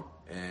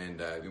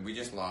 And we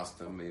just lost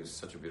him. He was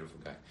such a beautiful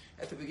guy.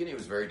 At the beginning, it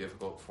was very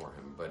difficult for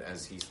him, but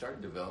as he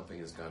started developing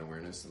his God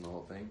awareness and the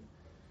whole thing,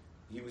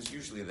 he was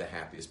usually the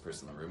happiest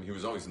person in the room. He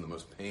was always in the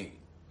most pain,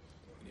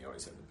 and he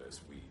always had the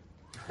best weed.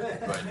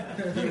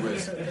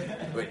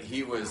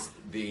 He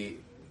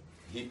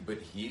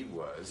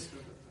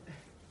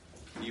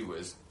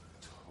was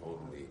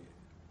totally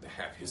the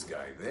happiest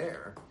guy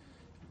there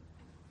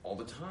all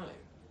the time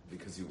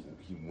because he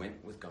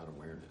went with God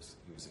awareness.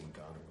 He was in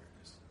God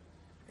awareness.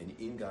 And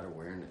in God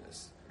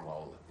awareness,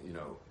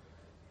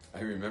 I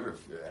remember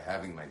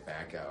having my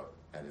back out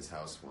at his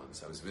house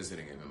once. I was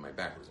visiting him and my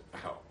back was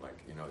out, like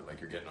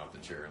you're getting off the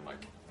chair and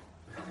like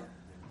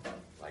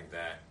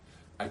that.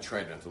 I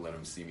tried not to let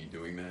him see me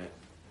doing that,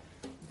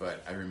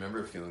 but I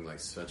remember feeling like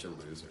such a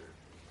loser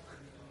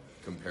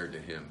compared to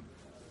him,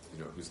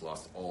 who's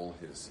lost all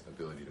his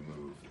ability to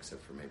move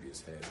except for maybe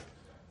his head,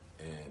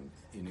 and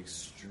in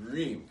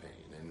extreme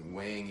pain and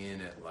weighing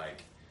in at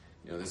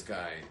this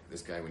guy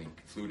when he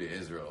flew to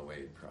Israel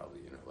weighed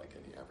probably like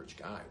any average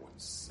guy,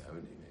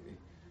 170 maybe,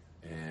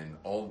 and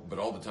all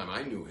the time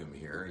I knew him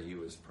here he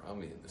was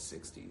probably in the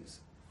 60s,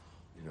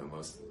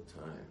 most of the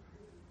time.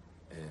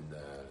 And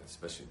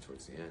especially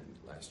towards the end,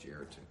 last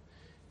year or two.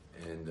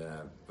 And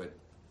but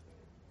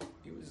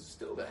he was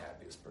still the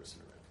happiest person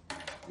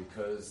around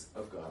because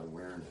of God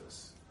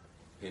awareness.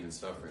 Pain and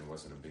suffering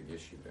wasn't a big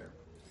issue there.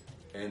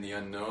 And the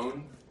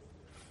unknown,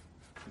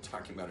 I'm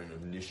talking about an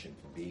omniscient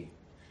being.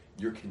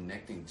 You're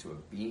connecting to a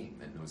being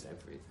that knows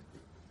everything.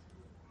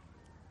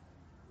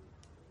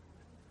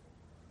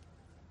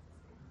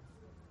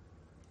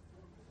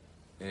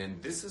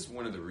 And this is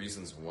one of the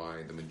reasons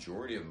why the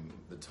majority of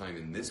the time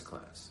in this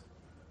class,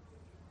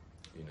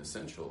 in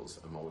Essentials,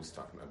 I'm always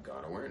talking about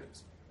God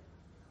awareness.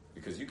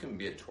 Because you can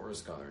be a Torah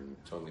scholar and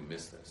totally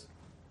miss this.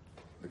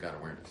 The God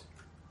awareness.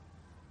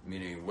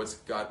 Meaning, what's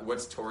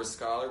Torah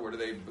scholar? What are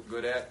they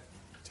good at?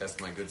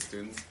 Test my good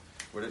students.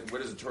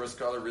 What is a Torah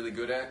scholar really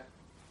good at?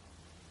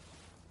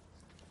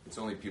 It's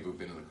only people who've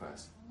been in the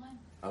class.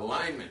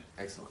 Alignment.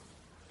 Excellent.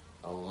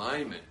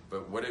 Alignment.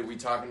 But what are we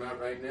talking about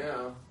right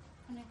now?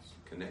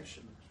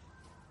 Connection.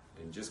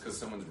 And just because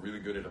someone's really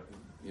good at,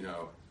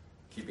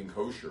 keeping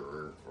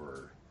kosher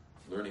or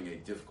learning a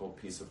difficult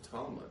piece of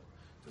Talmud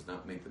does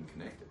not make them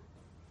connected.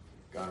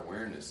 God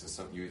awareness is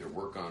something you either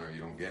work on or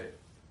you don't get it.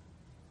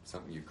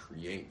 Something you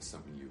create,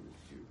 something you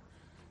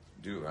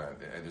do.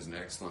 There's an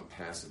excellent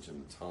passage in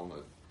the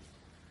Talmud.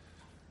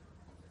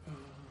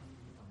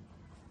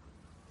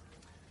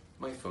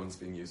 My phone's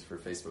being used for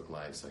Facebook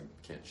Live, so I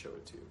can't show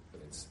it to you.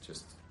 But it's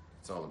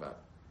all about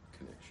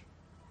connection.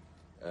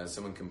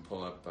 Someone can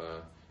pull up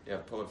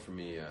for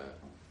me,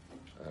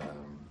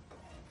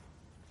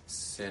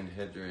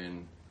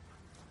 Sanhedrin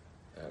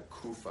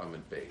Kuf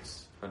Amid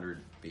Base,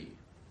 100b.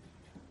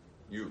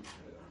 You,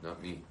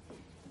 not me.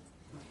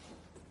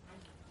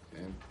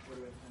 Okay.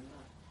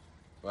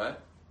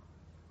 What?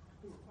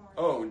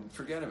 Oh,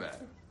 forget about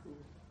it.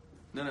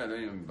 No,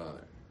 don't even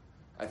bother.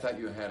 I thought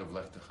you had of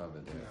Lech Techa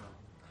there.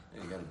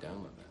 Yeah, you got to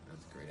download that.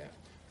 That's a great app.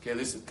 Okay,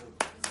 listen.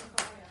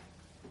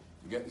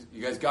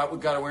 You guys got what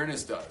God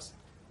awareness does?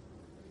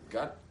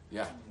 Got?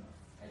 Yeah.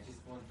 I just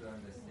want to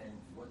understand,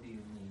 what do you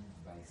mean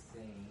by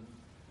saying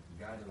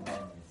God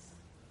awareness?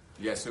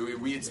 Yeah, so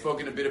we had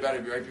spoken a bit about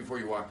it right before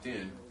you walked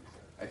in.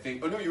 I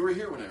think, oh no, you were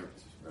here when I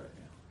was, right.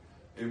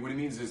 And what it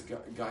means is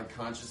God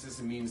consciousness.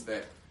 It means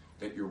that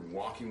you're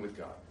walking with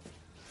God.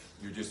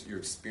 Your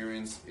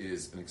experience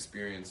is an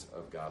experience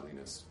of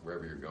godliness,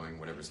 wherever you're going,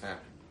 whatever's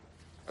happening.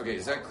 Okay,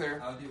 is that clear?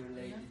 How do you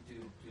relate it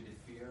to the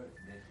fear?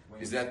 That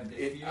when Is that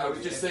the it? fear I was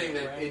you just have saying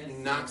that awareness? it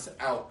knocks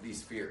out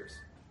these fears.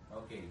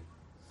 Okay,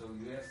 so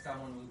you have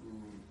someone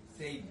who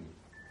saves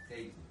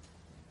you.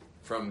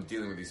 From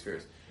dealing with these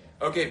fears.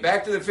 Okay,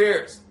 back to the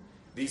fears.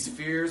 These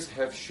fears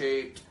have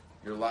shaped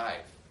your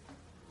life.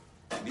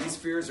 These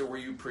fears are where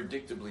you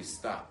predictably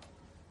stop.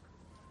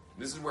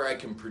 This is where I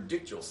can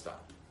predict you'll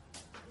stop.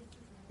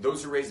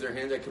 Those who raise their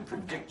hand, I can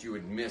predict you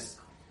would miss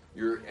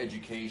your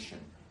education.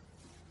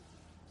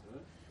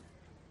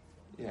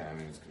 Yeah, I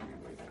mean, it's going to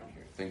be way down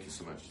here. Thank you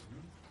so much.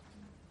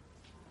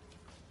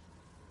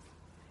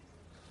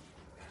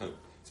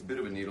 It's a bit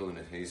of a needle in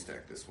a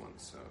haystack, this one,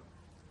 so...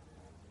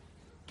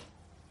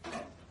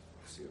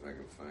 see if I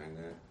can find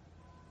that.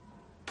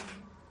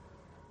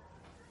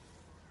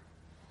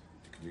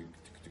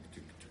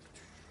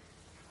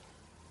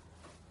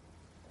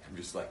 I'm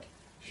just like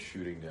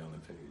shooting down the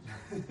page.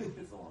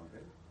 It's a long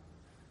page.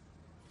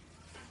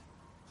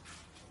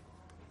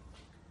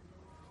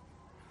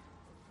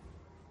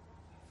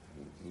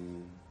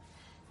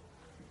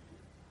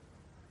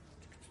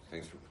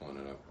 Thanks for pulling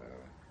it up, by the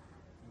way.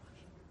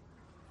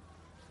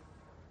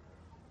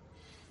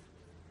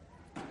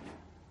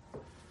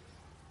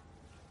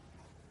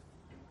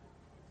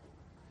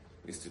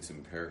 At least it's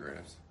in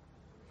paragraphs.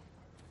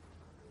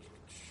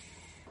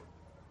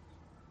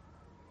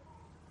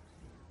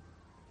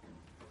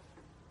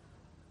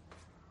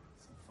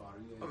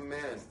 Oh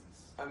man,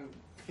 I'm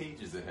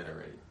pages ahead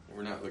already.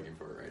 We're not looking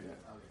for it right now.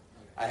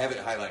 I have it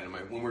highlighted in my.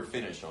 When we're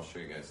finished, I'll show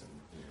you guys.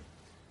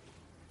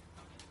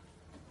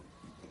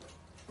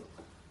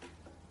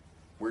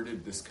 Where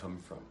did this come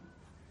from?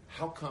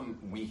 How come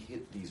we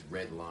hit these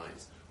red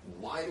lines?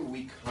 Why do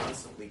we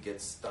constantly get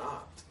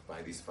stopped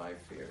by these 5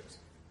 fears?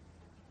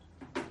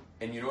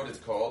 And you know what it's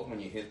called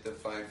when you hit the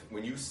 5?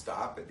 When you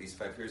stop at these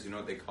 5 fears, you know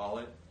what they call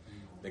it?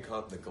 They call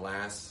it the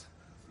glass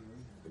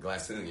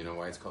ceiling. You know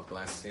why it's called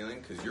glass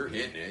ceiling? Because you're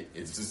hitting it.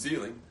 It's the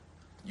ceiling.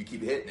 You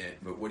keep hitting it,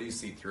 but what do you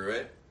see through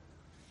it?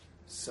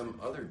 Some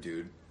other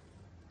dude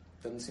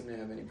doesn't seem to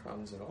have any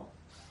problems at all.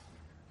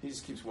 He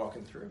just keeps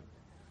walking through.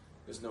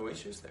 There's no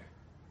issues there.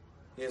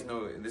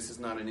 This is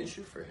not an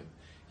issue for him.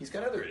 He's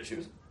got other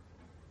issues.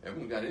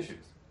 Everyone's got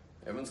issues.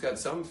 Everyone's got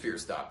some fear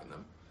stopping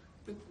them.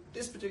 But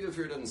this particular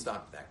fear doesn't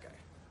stop that guy.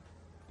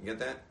 You get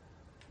that?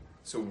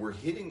 So we're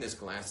hitting this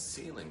glass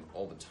ceiling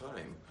all the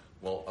time,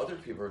 while other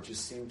people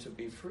just seem to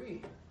be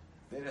free.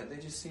 They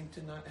just seem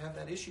to not have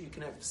that issue. You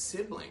can have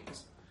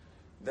siblings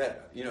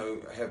that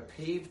have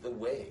paved the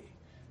way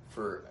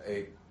for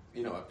a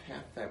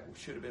path that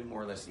should have been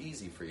more or less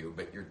easy for you,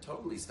 but you're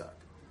totally stuck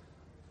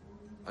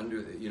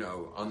under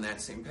on that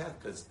same path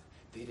because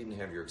they didn't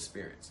have your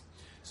experience.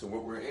 So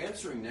what we're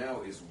answering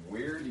now is,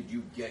 where did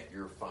you get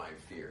your 5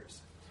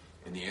 fears?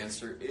 And the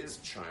answer is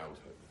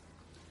childhood.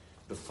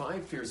 The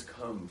 5 fears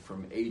come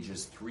from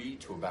ages 3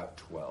 to about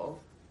 12.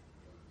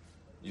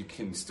 You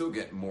can still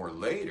get more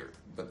later,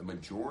 but the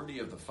majority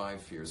of the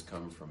 5 fears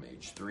come from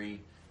age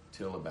 3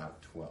 till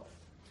about 12.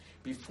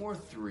 Before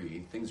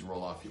 3, things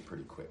roll off you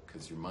pretty quick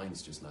because your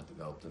mind's just not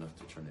developed enough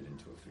to turn it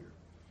into a fear.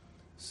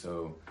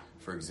 So,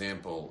 for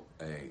example,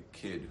 a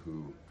kid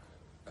who,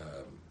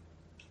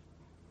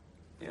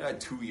 a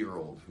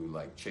 2-year-old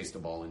who chased a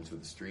ball into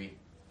the street,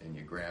 and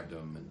you grabbed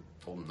him and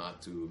told him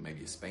not to, maybe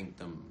you spanked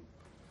them.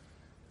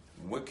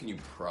 What can you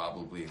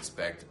probably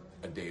expect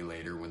a day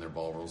later when their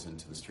ball rolls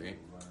into the street?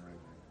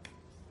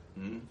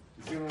 He's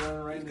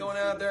going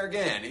out there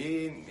again.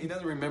 He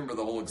doesn't remember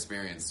the whole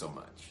experience so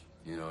much,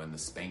 and the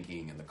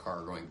spanking and the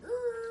car going,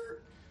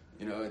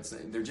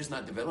 they're just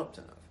not developed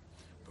enough.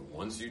 But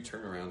once you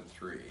turn around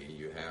 3,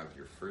 you have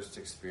your first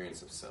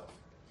experience of self,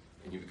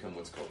 and you become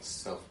what's called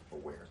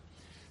self-aware.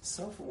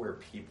 Self-aware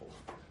people,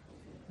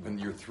 when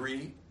you're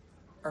 3,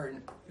 are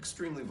in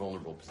extremely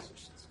vulnerable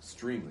positions.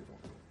 Extremely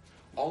vulnerable.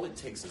 All it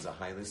takes is a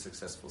highly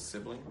successful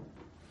sibling.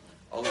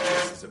 All it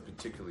takes is a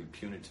particularly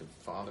punitive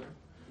father.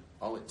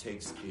 All it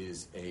takes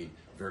is a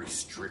very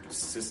strict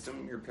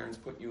system your parents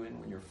put you in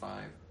when you're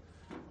 5.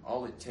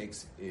 All it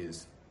takes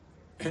is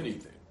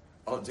anything.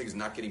 All it takes is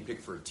not getting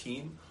picked for a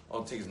team.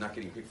 All it takes is not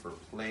getting picked for a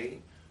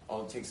play.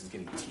 All it takes is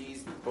getting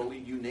teased,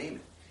 bullied, you name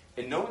it.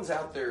 And no one's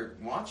out there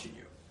watching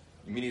you.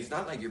 I mean, it's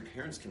not like your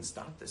parents can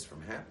stop this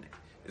from happening.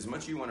 as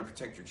much as you want to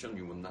protect your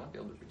children, you will not be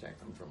able to protect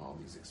them from all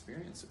these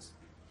experiences.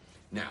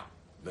 Now,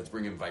 let's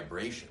bring in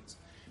vibrations.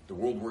 The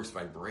world works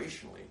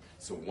vibrationally.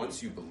 So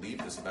once you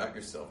believe this about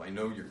yourself, I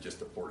know you're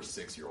just a 4 or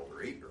 6-year-old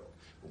or 8-year-old,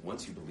 but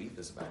once you believe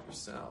this about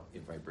yourself,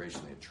 it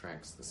vibrationally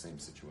attracts the same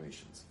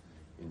situations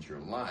into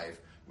your life,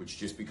 which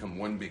just become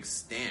one big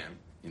stamp.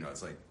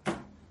 It's like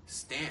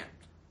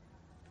stamped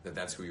that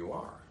that's who you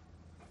are.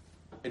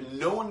 And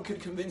no one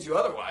could convince you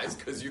otherwise,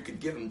 because you could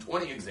give them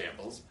 20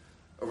 examples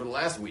over the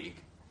last week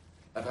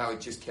of how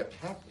it just kept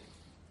happening.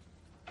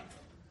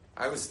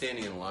 I was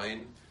standing in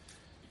line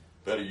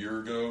about a year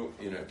ago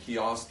in a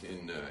kiosk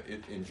in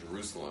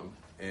Jerusalem,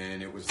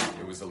 and it was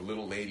a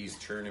little lady's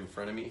turn in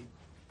front of me,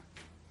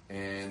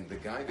 and the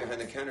guy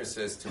behind the counter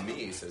says to me,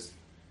 he says,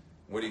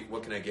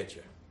 "What can I get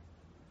you?"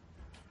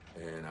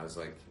 And I was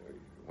like,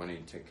 "Why don't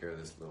you take care of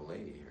this little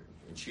lady here?"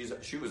 And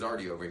she was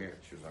already over here.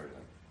 She was already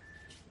like,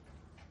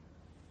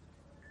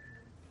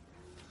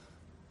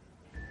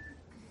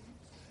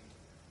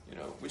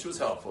 which was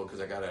helpful because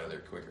I got out of there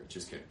quicker.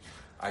 Just kidding.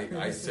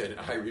 I said,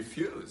 "I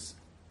refuse.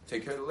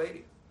 Take care of the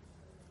lady.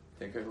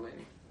 Take care of the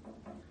lady."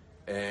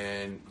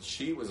 And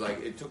she was like,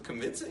 it took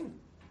convincing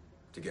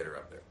to get her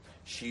up there.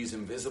 She's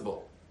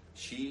invisible.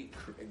 She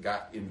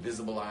got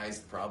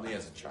invisibilized probably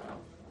as a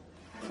child.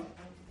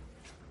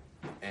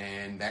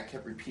 And that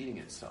kept repeating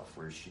itself,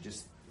 where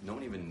no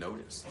one even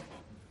noticed.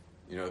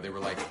 They were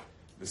like,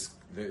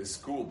 the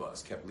school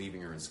bus kept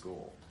leaving her in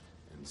school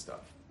and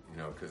stuff,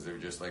 because they were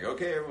just like,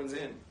 okay, everyone's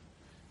in.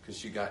 Because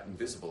she got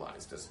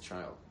invisibilized as a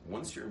child.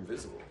 Once you're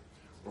invisible,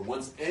 or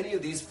once any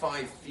of these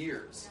 5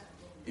 fears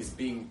is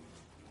being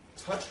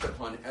touched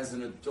upon as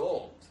an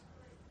adult,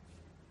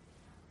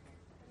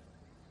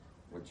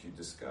 what you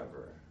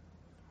discover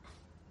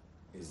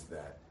is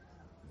that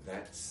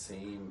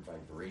same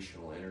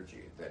vibrational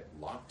energy that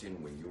locked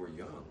in when you were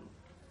young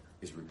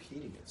is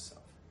repeating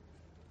itself.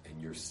 And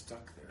you're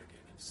stuck there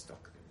again, and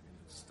stuck there again,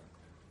 and stuck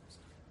there again, and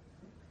stuck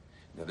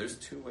there. Now there's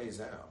 2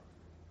 ways out.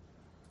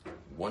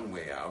 One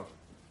way out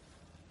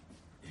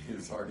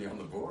is already on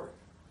the board,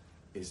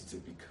 is to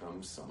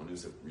become someone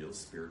who's a real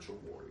spiritual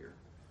warrior,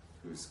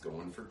 who's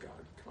going for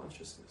God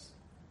consciousness.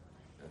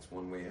 That's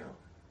one way out.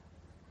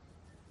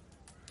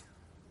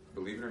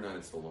 Believe it or not,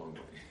 it's the long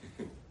way.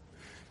 It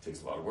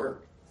takes a lot of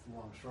work. It's the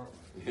long, short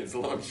way. It's the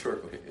long,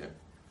 short way, yeah.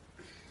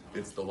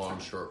 It's the long,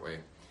 short way.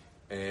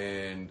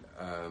 And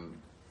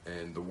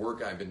the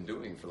work I've been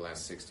doing for the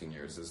last 16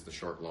 years is the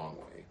short, long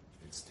way.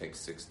 It takes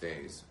 6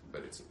 days,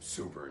 but it's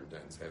super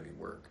intense, heavy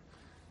work.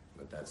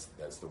 But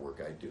that's the work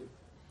I do.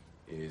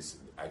 Is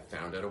I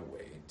found out a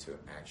way to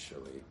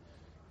actually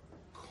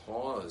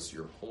cause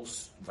your whole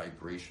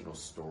vibrational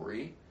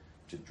story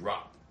to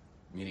drop.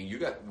 Meaning you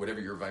got whatever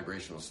your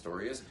vibrational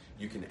story is,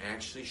 you can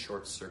actually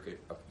short circuit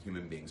a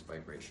human being's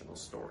vibrational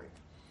story.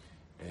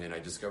 And I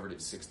discovered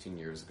it 16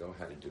 years ago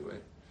how to do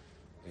it.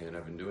 And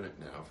I've been doing it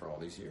now for all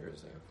these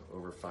years. I have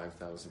over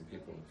 5,000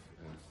 people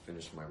have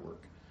finished my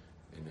work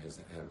and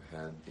have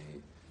had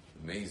the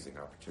amazing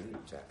opportunity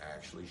to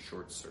actually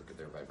short circuit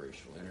their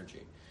vibrational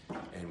energy.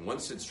 And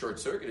once it's short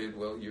circuited,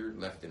 well, you're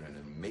left in an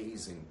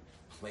amazing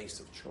place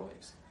of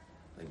choice.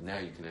 Like now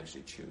you can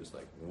actually choose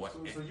like what.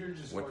 So you're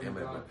just what going am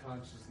I? God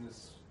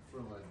consciousness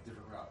from a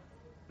different route.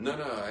 No.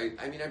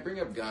 I mean I bring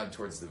up God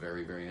towards the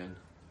very, very end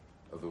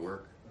of the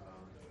work.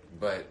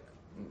 But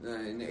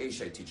in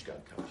Asia I teach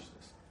God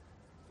consciousness.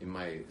 In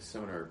my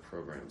seminar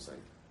programs,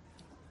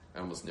 I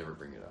almost never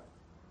bring it up.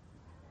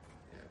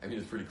 I mean,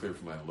 it's pretty clear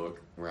from my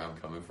look where I'm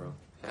coming from.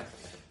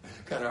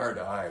 Kind of hard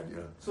to hide,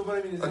 So, but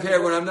I mean, okay,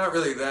 when I'm not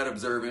really that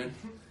observant,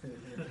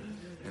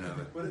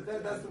 But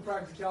that's the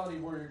practicality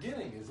of where you're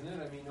getting, isn't it?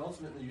 I mean,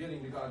 ultimately, you're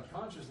getting to God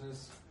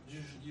consciousness.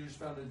 You just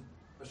found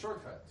a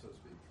shortcut, so to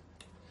speak.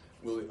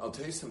 Well, I'll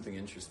tell you something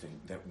interesting.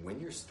 That when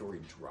your story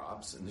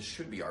drops, and this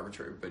should be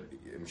arbitrary, but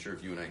I'm sure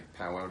if you and I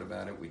pow out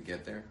about it, we'd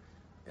get there.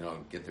 And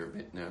I'll get there a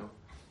bit now.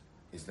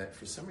 Is that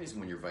for some reason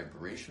when your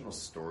vibrational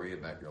story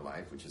about your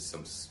life, which is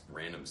some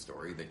random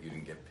story that you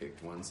didn't get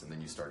picked once and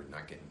then you started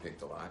not getting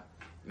picked a lot.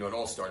 It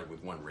all started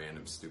with one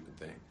random stupid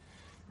thing.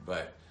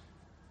 But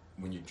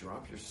when you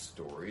drop your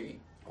story,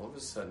 all of a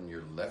sudden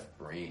your left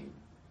brain,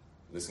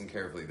 listen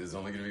carefully, this is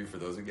only going to be for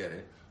those who get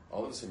it,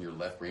 all of a sudden your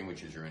left brain,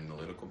 which is your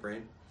analytical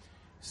brain,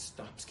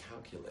 stops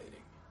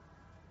calculating.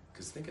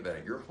 Because think about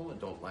it, your whole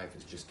adult life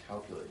is just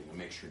calculating to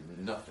make sure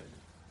nothing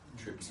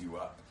trips you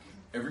up.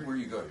 Everywhere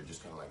you go, you're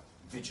just kind of like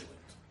vigilant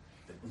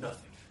that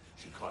nothing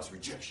should cause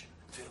rejection,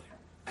 failure,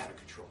 out of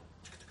control.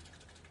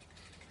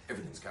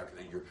 Everything's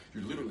calculated.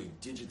 You're literally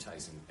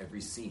digitizing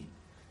every scene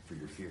for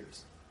your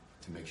fears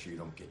to make sure you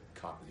don't get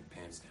caught with your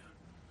pants down.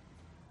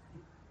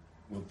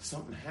 Well,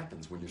 something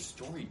happens when your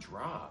story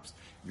drops.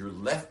 Your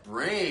left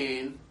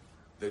brain,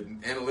 the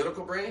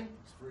analytical brain,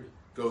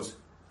 goes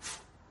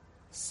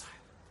silent.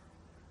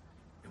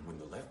 And when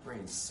the left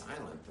brain's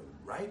silent, the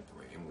right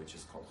brain, which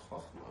is called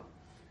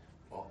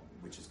chokhmah,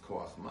 which is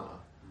koachma,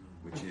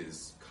 which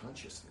is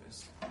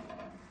consciousness,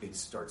 it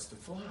starts to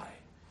fly.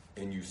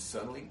 And you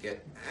suddenly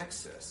get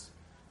access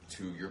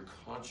to your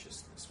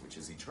consciousness, which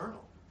is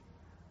eternal.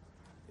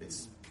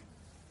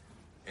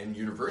 and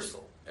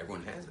universal.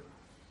 Everyone has it.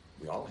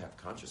 We all have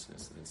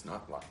consciousness, and it's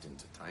not locked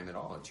into time at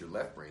all. It's your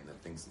left brain that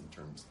thinks in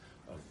terms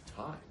of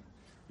time.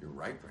 Your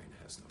right brain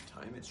has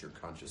no time. It's your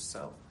conscious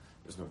self.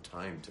 There's no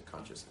time to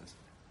consciousness.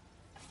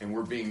 And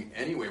we're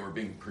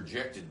being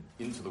projected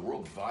into the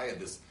world via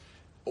this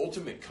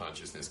ultimate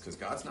consciousness, because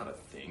God's not a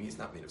thing. He's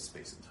not made of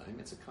space and time.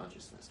 It's a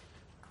consciousness.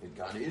 And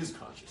God is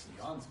consciousness.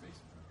 Beyond space and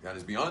time. God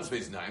is beyond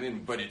space and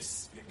time, but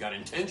it's got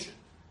intention.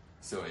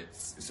 So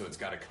it's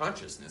got a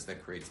consciousness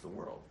that creates the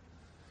world.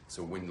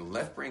 So when the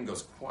left brain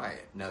goes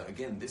quiet, now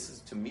again, this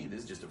is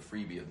just a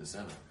freebie of the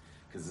seminar,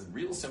 because the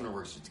real seminar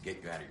works just to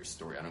get you out of your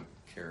story. I don't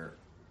care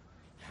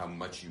how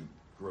much you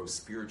grow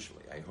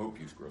spiritually. I hope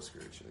you grow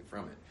spiritually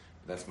from it.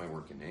 But that's my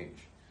working age.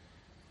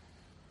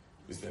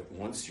 Is that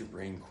once your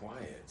brain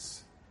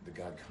quiets, the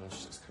God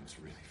consciousness comes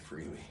really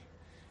freely,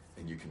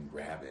 and you can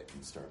grab it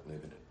and start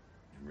living it,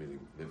 and really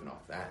living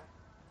off that.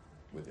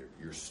 With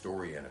your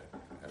story at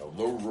a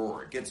low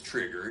roar, it gets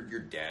triggered.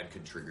 Your dad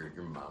could trigger it.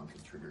 Your mom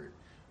could trigger it.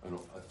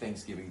 A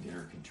Thanksgiving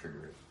dinner can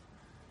trigger it.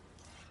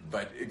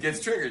 But it gets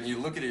triggered, and you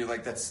look at it, you're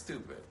like, that's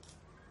stupid.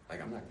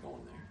 Like, I'm not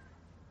going there.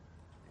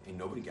 Ain't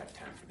nobody got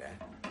time for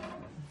that.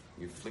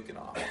 You flick it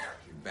off.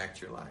 You're back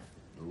to your life.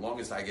 The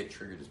longest I get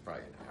triggered is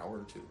probably an hour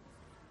or two.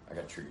 I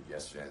got triggered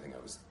yesterday. I think I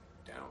was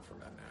down for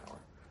about an hour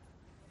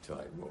till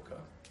I woke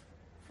up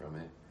from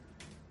it.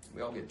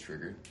 We all get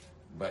triggered.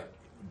 But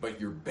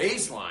your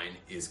baseline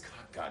is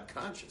God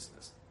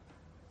consciousness,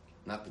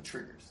 not the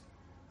triggers.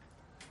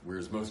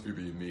 Whereas most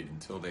people you meet,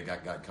 until they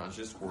got God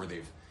conscious, or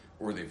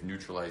they've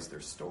neutralized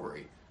their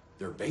story,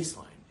 their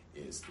baseline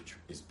is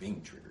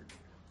being triggered.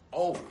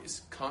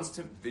 Always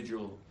constant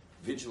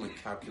vigilant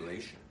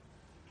calculation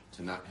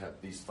to not have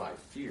these 5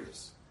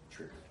 fears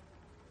triggered.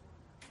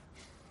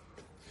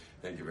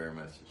 Thank you very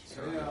much.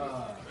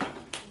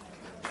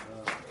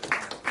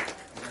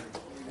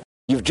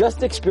 You've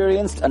just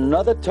experienced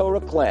another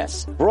Torah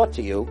class brought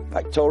to you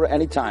by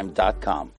TorahAnytime.com.